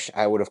Hmm. wish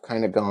I would have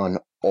kind of gone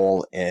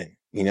all in,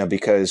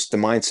 because the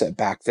mindset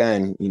back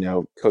then,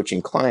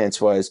 coaching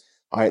clients was,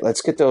 all right,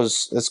 let's get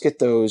those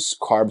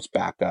carbs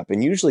back up.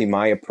 And usually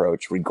my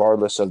approach,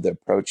 regardless of the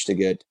approach to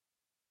get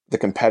the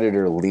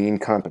competitor lean,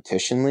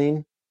 competition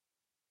lean,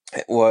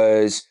 it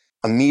was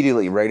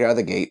immediately right out of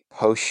the gate,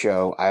 post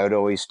show, I would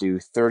always do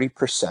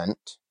 30%.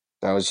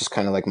 That was just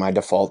kind of like my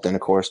default. Then,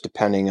 of course,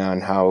 depending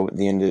on how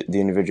the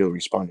individual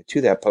responded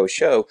to that post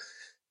show,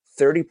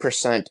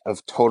 30%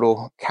 of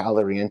total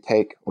calorie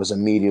intake was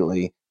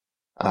immediately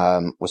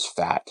was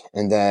fat.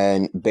 And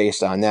then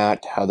based on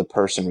that, how the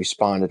person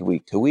responded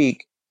week to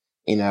week,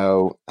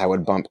 I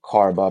would bump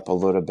carb up a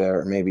little bit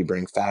or maybe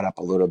bring fat up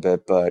a little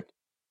bit. But,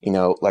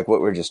 like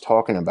what we are just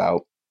talking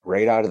about,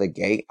 right out of the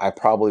gate, I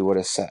probably would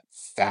have set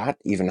fat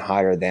even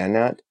higher than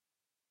that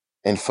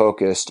and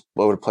focused,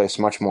 what would place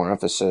much more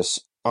emphasis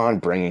on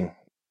bringing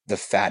the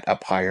fat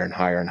up higher and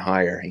higher and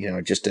higher,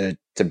 just to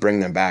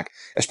bring them back,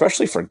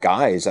 especially for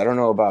guys. I don't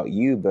know about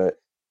you, but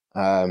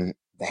the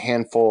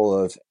handful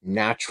of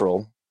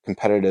natural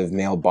competitive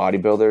male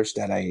bodybuilders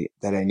that I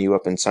knew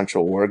up in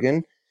Central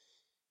Oregon,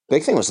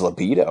 big thing was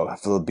libido.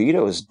 If the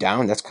libido is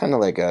down, that's kind of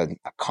like a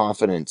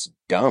confidence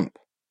dump,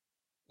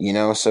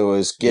 so it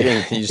was Yeah.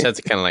 getting You just have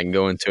to kind of like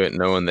go into it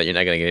knowing that you're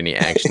not going to get any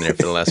action there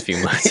for the last few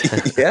months.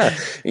 yeah,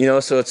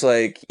 so it's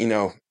like,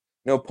 no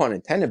pun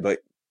intended, but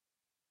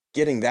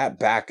getting that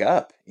back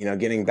up,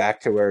 getting back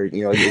to where,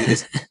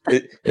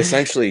 it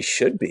essentially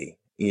should be,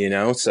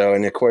 so,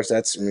 and of course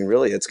that's, I mean,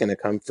 really it's going to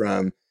come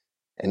from,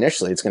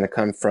 initially it's going to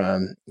come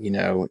from,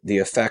 the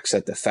effects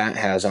that the fat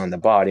has on the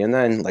body. And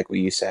then like what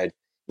you said,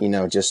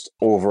 just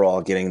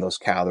overall getting those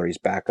calories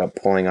back up,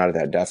 pulling out of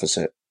that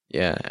deficit.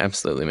 Yeah,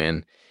 absolutely,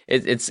 man.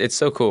 It's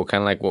so cool,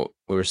 kind of like what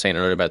we were saying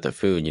earlier about the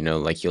food.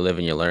 Like you live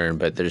and you learn,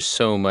 but there's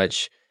so many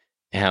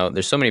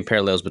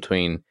parallels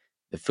between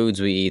the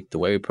foods we eat, the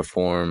way we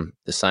perform,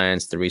 the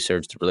science, the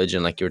research, the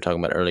religion, like you were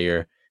talking about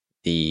earlier.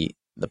 the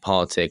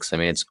politics. I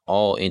mean, it's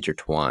all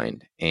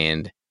intertwined,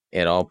 and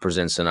it all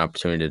presents an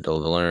opportunity to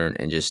learn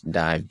and just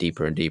dive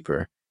deeper and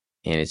deeper.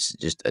 And it's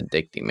just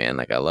addicting, man.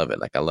 Like I love it.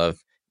 Like I love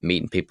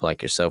meeting people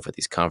like yourself at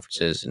these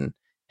conferences and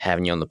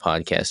having you on the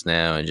podcast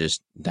now and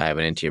just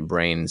diving into your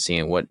brain and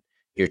seeing what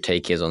your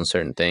take is on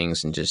certain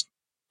things and just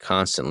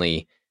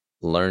constantly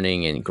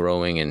learning and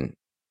growing and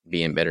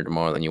being better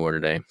tomorrow than you were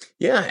today.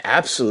 Yeah,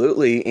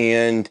 absolutely.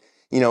 And,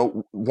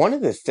 one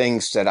of the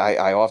things that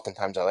I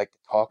oftentimes I like to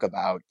talk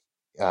about,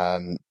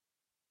 um,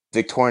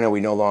 Victoria,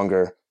 we no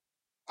longer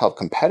help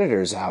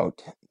competitors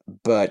out,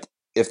 but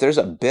if there's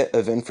a bit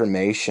of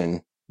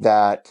information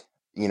that,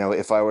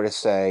 if I were to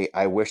say,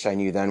 I wish I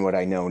knew then what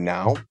I know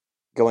now,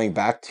 going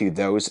back to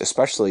those,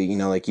 especially,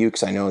 like you,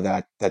 because I know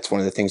that that's one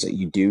of the things that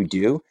you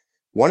do.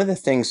 One of the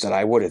things that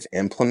I would have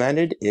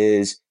implemented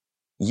is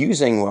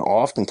using what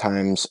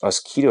oftentimes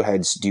us keto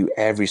heads do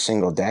every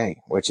single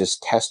day, which is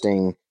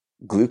testing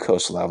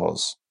glucose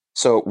levels.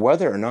 So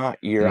whether or not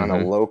you're on a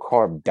Mm-hmm. low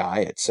carb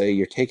diet, say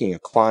you're taking a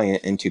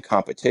client into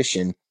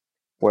competition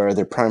where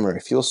their primary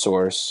fuel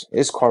source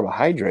is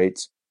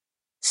carbohydrates,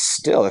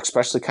 still,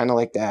 especially kind of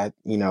like that,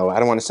 I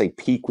don't want to say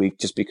peak week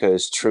just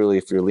because truly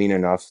if you're lean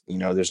enough,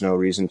 there's no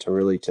reason to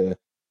really to,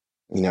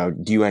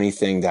 do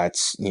anything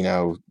that's,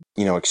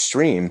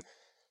 extreme.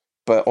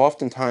 But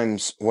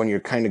oftentimes when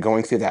you're kind of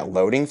going through that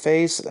loading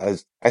phase,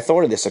 as I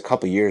thought of this a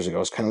couple of years ago, it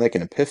was kind of like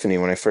an epiphany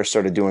when I first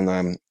started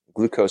doing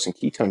glucose and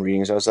ketone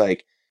readings. I was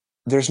like,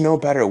 there's no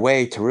better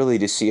way to really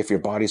to see if your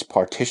body's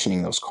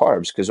partitioning those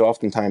carbs, because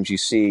oftentimes you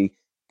see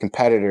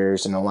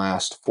competitors in the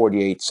last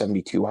 48,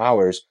 72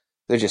 hours,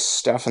 they're just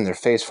stuffing their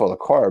face full of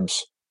carbs.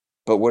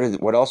 But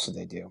what else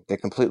do? They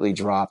completely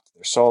dropped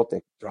their salt,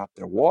 they dropped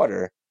their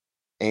water,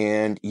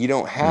 and you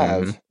don't Mm-hmm.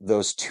 have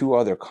those two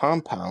other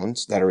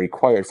compounds that are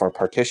required for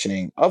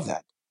partitioning of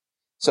that.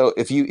 So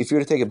if you were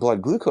to take a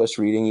blood glucose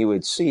reading, you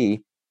would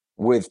see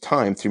with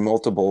time through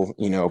multiple,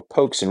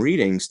 pokes and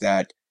readings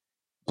that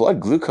blood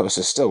glucose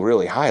is still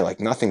really high. Like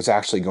nothing's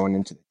actually going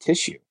into the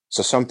tissue.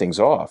 So something's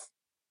off.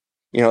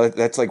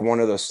 That's like one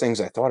of those things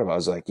I thought about. I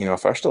was like,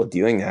 if I were still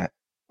doing that,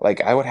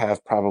 like I would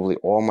have probably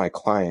all my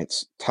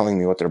clients telling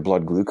me what their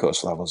blood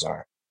glucose levels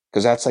are.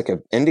 Because that's like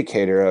an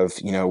indicator of,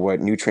 what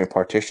nutrient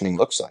partitioning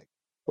looks like,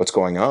 what's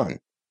going on.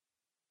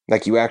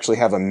 Like you actually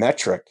have a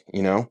metric.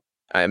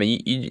 I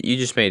mean, you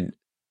just made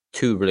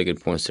two really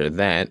good points there.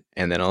 That,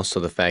 and then also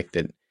the fact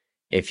that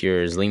if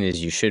you're as lean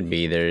as you should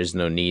be, there is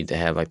no need to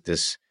have like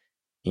this,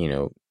 you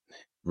know,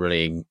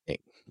 really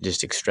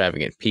just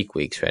extravagant peak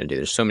week strategy.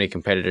 There's so many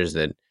competitors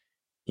that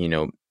you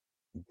know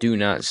do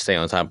not stay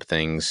on top of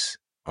things,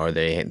 or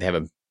they have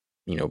a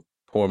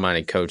poor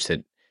minded coach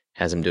that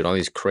has them doing all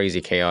these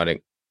crazy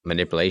chaotic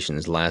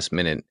manipulations last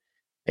minute,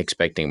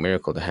 expecting a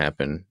miracle to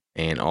happen,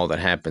 and all that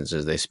happens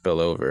is they spill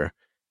over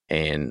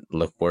and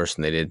look worse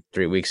than they did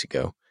 3 weeks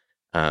ago.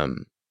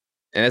 Um,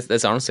 and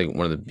that's honestly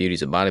one of the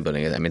beauties of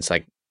bodybuilding. I mean, it's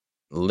like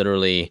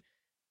literally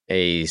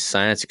a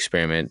science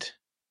experiment,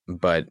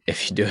 but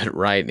if you do it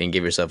right and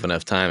give yourself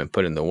enough time and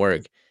put in the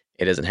work,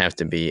 it doesn't have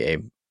to be a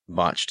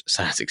botched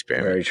science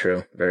experiment. Very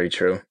true. Very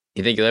true.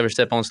 You think you'll ever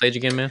step on stage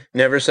again, man?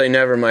 Never say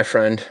never, my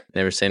friend.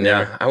 Never say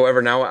never. Yeah.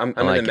 However, now I I'm in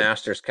the like it.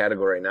 masters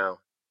category now.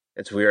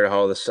 It's weird how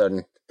all of a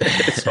sudden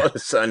it's all of a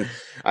sudden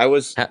I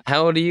was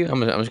How old are you?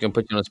 I'm just gonna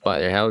put you on the spot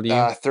there. How old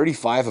are you?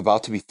 35,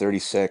 about to be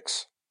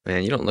 36.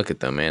 Man, you don't look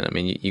it though, man. I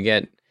mean,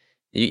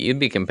 you'd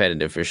be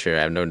competitive for sure.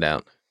 I have no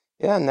doubt.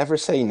 Yeah, never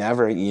say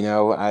never.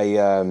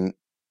 I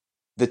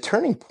the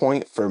turning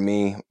point for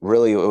me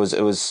really it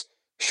was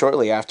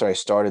shortly after I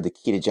started the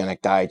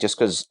ketogenic diet, just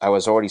because I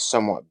was already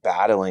somewhat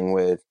battling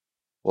with,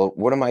 well,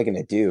 what am I going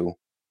to do?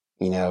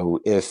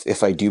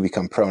 If I do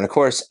become pro, and of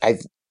course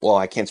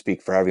I can't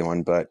speak for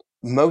everyone, but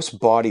most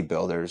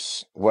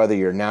bodybuilders, whether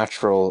you're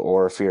natural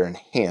or if you're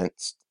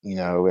enhanced,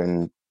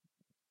 and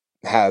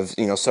have,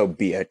 so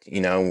be it.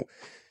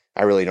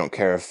 I really don't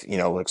care if,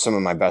 like some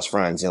of my best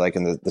friends, like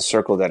in the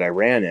circle that I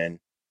ran in,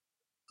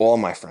 all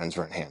my friends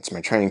were enhanced,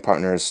 my training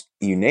partners,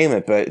 you name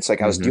it. But it's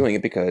like I was Mm-hmm. doing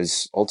it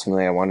because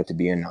ultimately I wanted to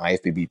be an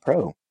IFBB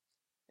pro.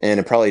 And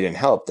it probably didn't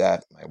help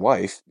that my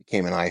wife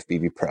became an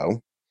IFBB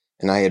pro.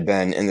 And I had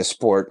been in the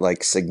sport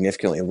like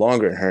significantly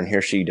longer than her. And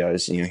here she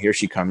does, here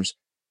she comes.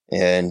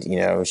 And,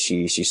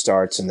 she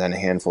starts, and then a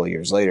handful of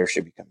years later,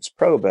 she becomes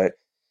pro. But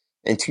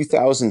in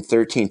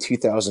 2013,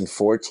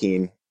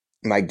 2014,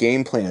 my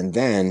game plan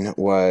then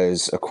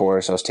was, of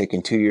course, I was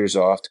taking 2 years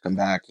off to come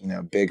back,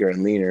 bigger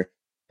and leaner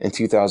in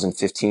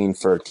 2015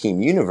 for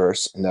Team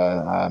Universe in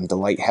the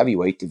light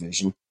heavyweight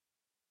division,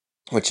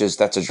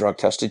 that's a drug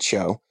tested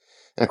show.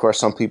 And of course,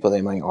 some people,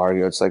 they might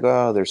argue, it's like,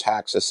 oh, there's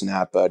hacks, this and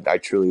that, but I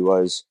truly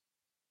was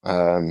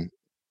um,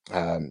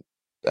 um,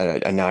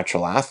 a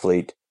natural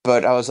athlete.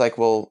 But I was like,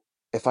 well,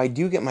 if I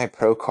do get my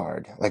pro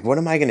card, like, what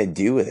am I going to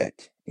do with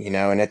it?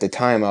 And at the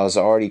time, I was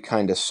already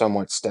kind of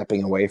somewhat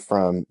stepping away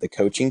from the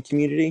coaching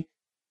community.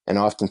 And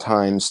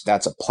oftentimes,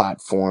 that's a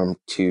platform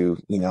to,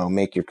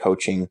 make your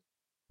coaching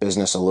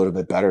business a little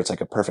bit better. It's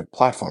like a perfect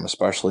platform,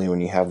 especially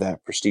when you have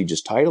that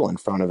prestigious title in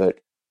front of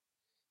it.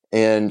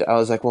 And I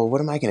was like, well,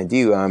 what am I going to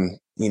do?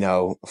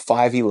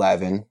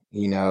 5'11",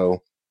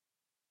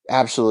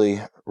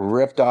 absolutely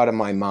ripped out of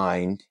my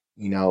mind,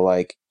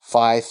 like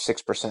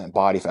 5-6%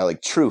 body fat,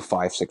 like true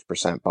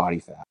 5-6% body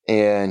fat.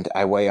 And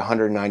I weigh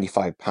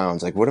 195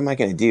 pounds. Like, what am I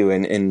going to do?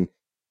 And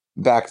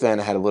back then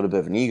I had a little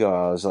bit of an ego.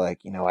 I was like,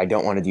 I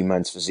don't want to do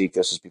men's physique.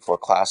 This was before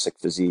classic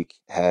physique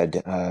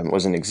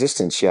was in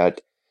existence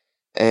yet.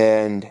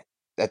 And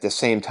at the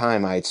same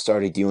time, I had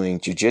started doing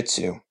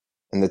jujitsu.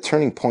 And the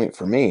turning point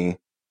for me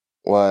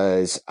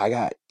was I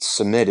got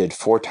submitted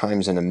 4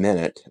 times in a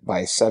minute by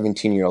a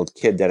 17-year-old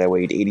kid that I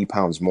weighed 80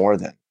 pounds more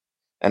than.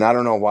 And I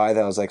don't know why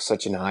that was like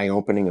such an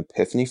eye-opening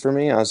epiphany for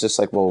me. I was just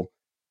like, well,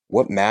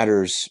 what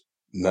matters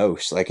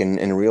most, like in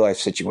a real life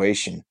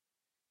situation?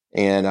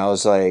 And I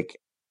was like,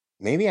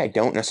 maybe I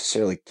don't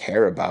necessarily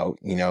care about,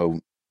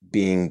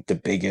 being the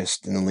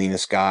biggest and the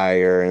leanest guy,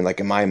 and like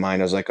in my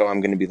mind, I was like, oh,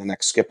 I'm going to be the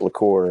next Skip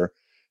LaCour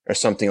or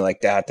something like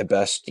that, the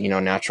best,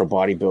 natural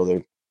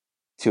bodybuilder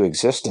to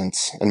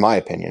existence, in my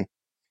opinion.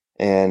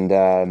 And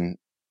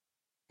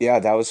yeah,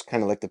 that was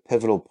kind of like the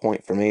pivotal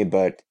point for me.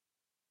 But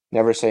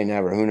never say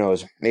never. Who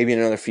knows? Maybe in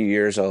another few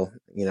years, I'll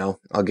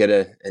get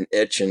an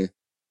itch and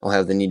I'll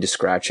have the need to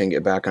scratch and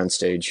get back on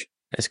stage.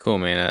 That's cool,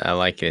 man. I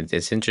like it.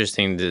 It's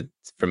interesting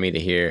for me to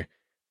hear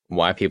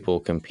why people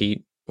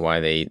compete, why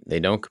they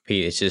don't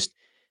compete. It's just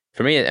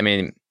for me. I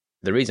mean,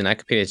 the reason I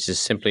compete is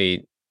just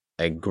simply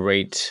a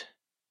great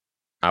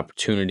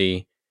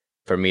opportunity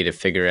for me to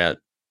figure out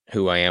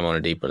who I am on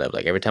a deeper level.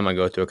 Like every time I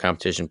go through a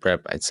competition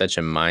prep, it's such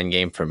a mind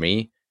game for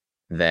me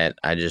that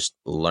I just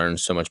learn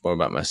so much more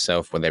about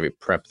myself with every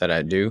prep that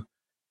I do.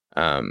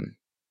 Um,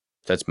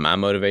 that's my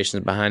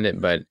motivations behind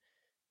it. But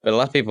a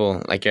lot of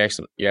people, like you're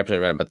absolutely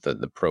right about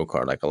the pro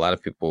card. Like a lot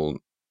of people,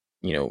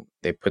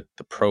 they put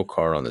the pro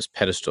card on this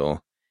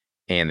pedestal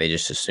and they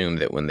just assume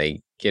that when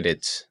they get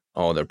it,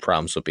 all their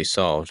problems will be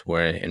solved.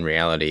 Where in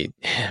reality,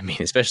 I mean,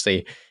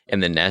 especially in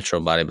the natural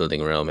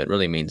bodybuilding realm, it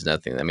really means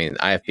nothing. I mean,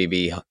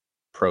 IFBB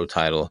pro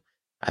title,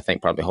 I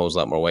think probably holds a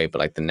lot more weight, but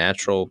like the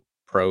natural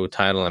pro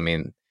title, I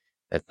mean,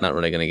 that's not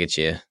really going to get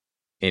you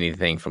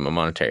anything from a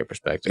monetary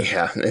perspective.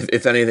 Yeah,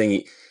 if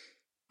anything,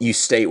 you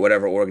state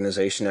whatever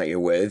organization that you're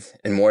with,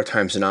 and more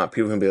times than not,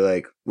 people can be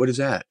like, "What is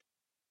that?"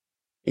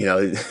 Yeah,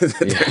 They're not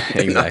going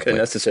to exactly.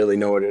 necessarily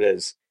know what it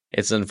is.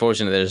 It's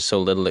unfortunate there's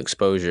so little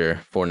exposure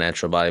for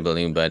natural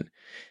bodybuilding, but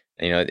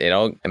it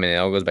all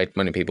goes back to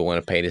money. People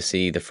want to pay to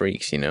see the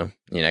freaks, You're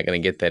not going to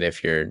get that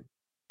if you're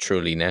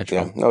truly Yeah,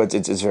 natural. no,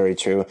 it's very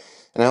true,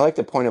 and I like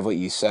the point of what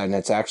you said, and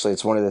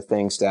it's one of the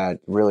things that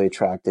really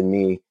attracted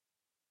me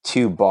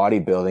to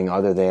bodybuilding.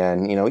 Other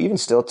than even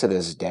still to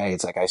this day,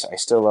 it's like I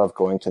still love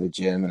going to the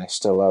gym, and I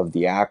still love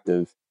the act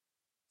of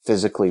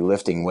physically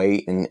lifting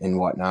weight and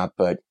whatnot,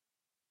 but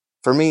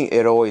for me,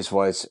 it always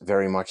was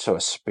very much so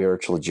a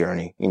spiritual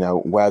journey.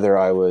 Whether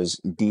I was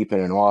deep in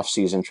an off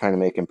season trying to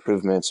make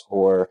improvements,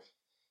 or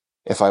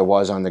if I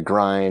was on the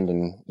grind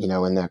and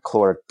in that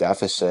caloric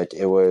deficit,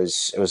 it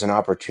was an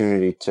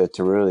opportunity to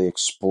really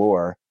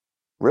explore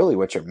really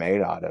what you're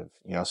made out of.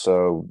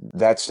 So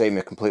that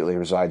statement completely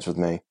resides with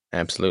me.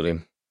 Absolutely.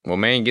 Well,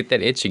 man, get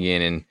that itch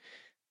again, and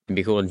it'd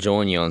be cool to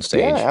join you on Yeah,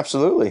 stage.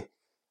 absolutely.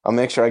 I'll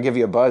make sure I give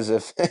you a buzz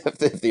if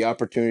if the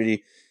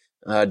opportunity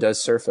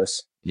does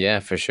surface.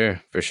 Yeah, for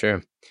sure, for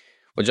sure.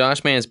 Well,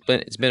 Josh, man,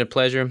 it's been a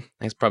pleasure.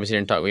 I could probably sit here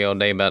and talk with you all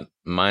day about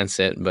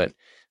mindset, but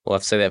we'll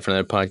have to say that for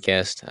another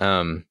podcast.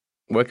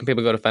 Where can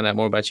people go to find out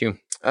more about you?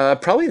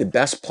 Probably the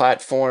best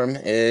platform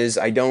is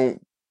I'm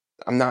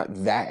not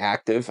that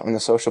active on the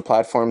social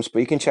platforms, but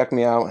you can check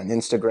me out on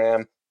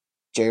Instagram,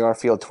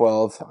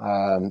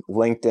 JRField12,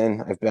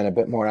 LinkedIn. I've been a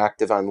bit more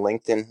active on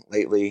LinkedIn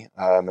lately,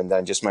 and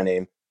then just my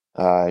name,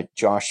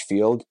 Josh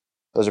Field.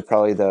 Those are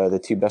probably the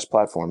two best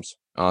platforms.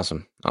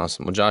 Awesome,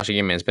 awesome. Well, Josh,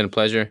 again, man, it's been a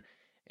pleasure,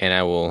 and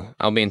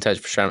I'll be in touch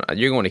for sure.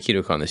 You're going to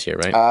KetoCon this year,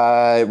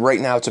 right? Right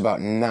now it's about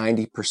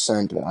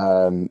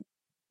 90%.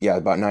 Yeah,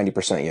 about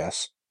 90%.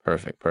 Yes,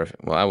 Perfect,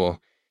 perfect. Well, I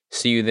will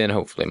see you then,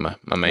 hopefully, my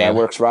that man.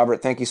 works,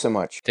 Robert. Thank you so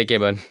much. Take care,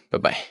 bud. Bye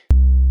bye.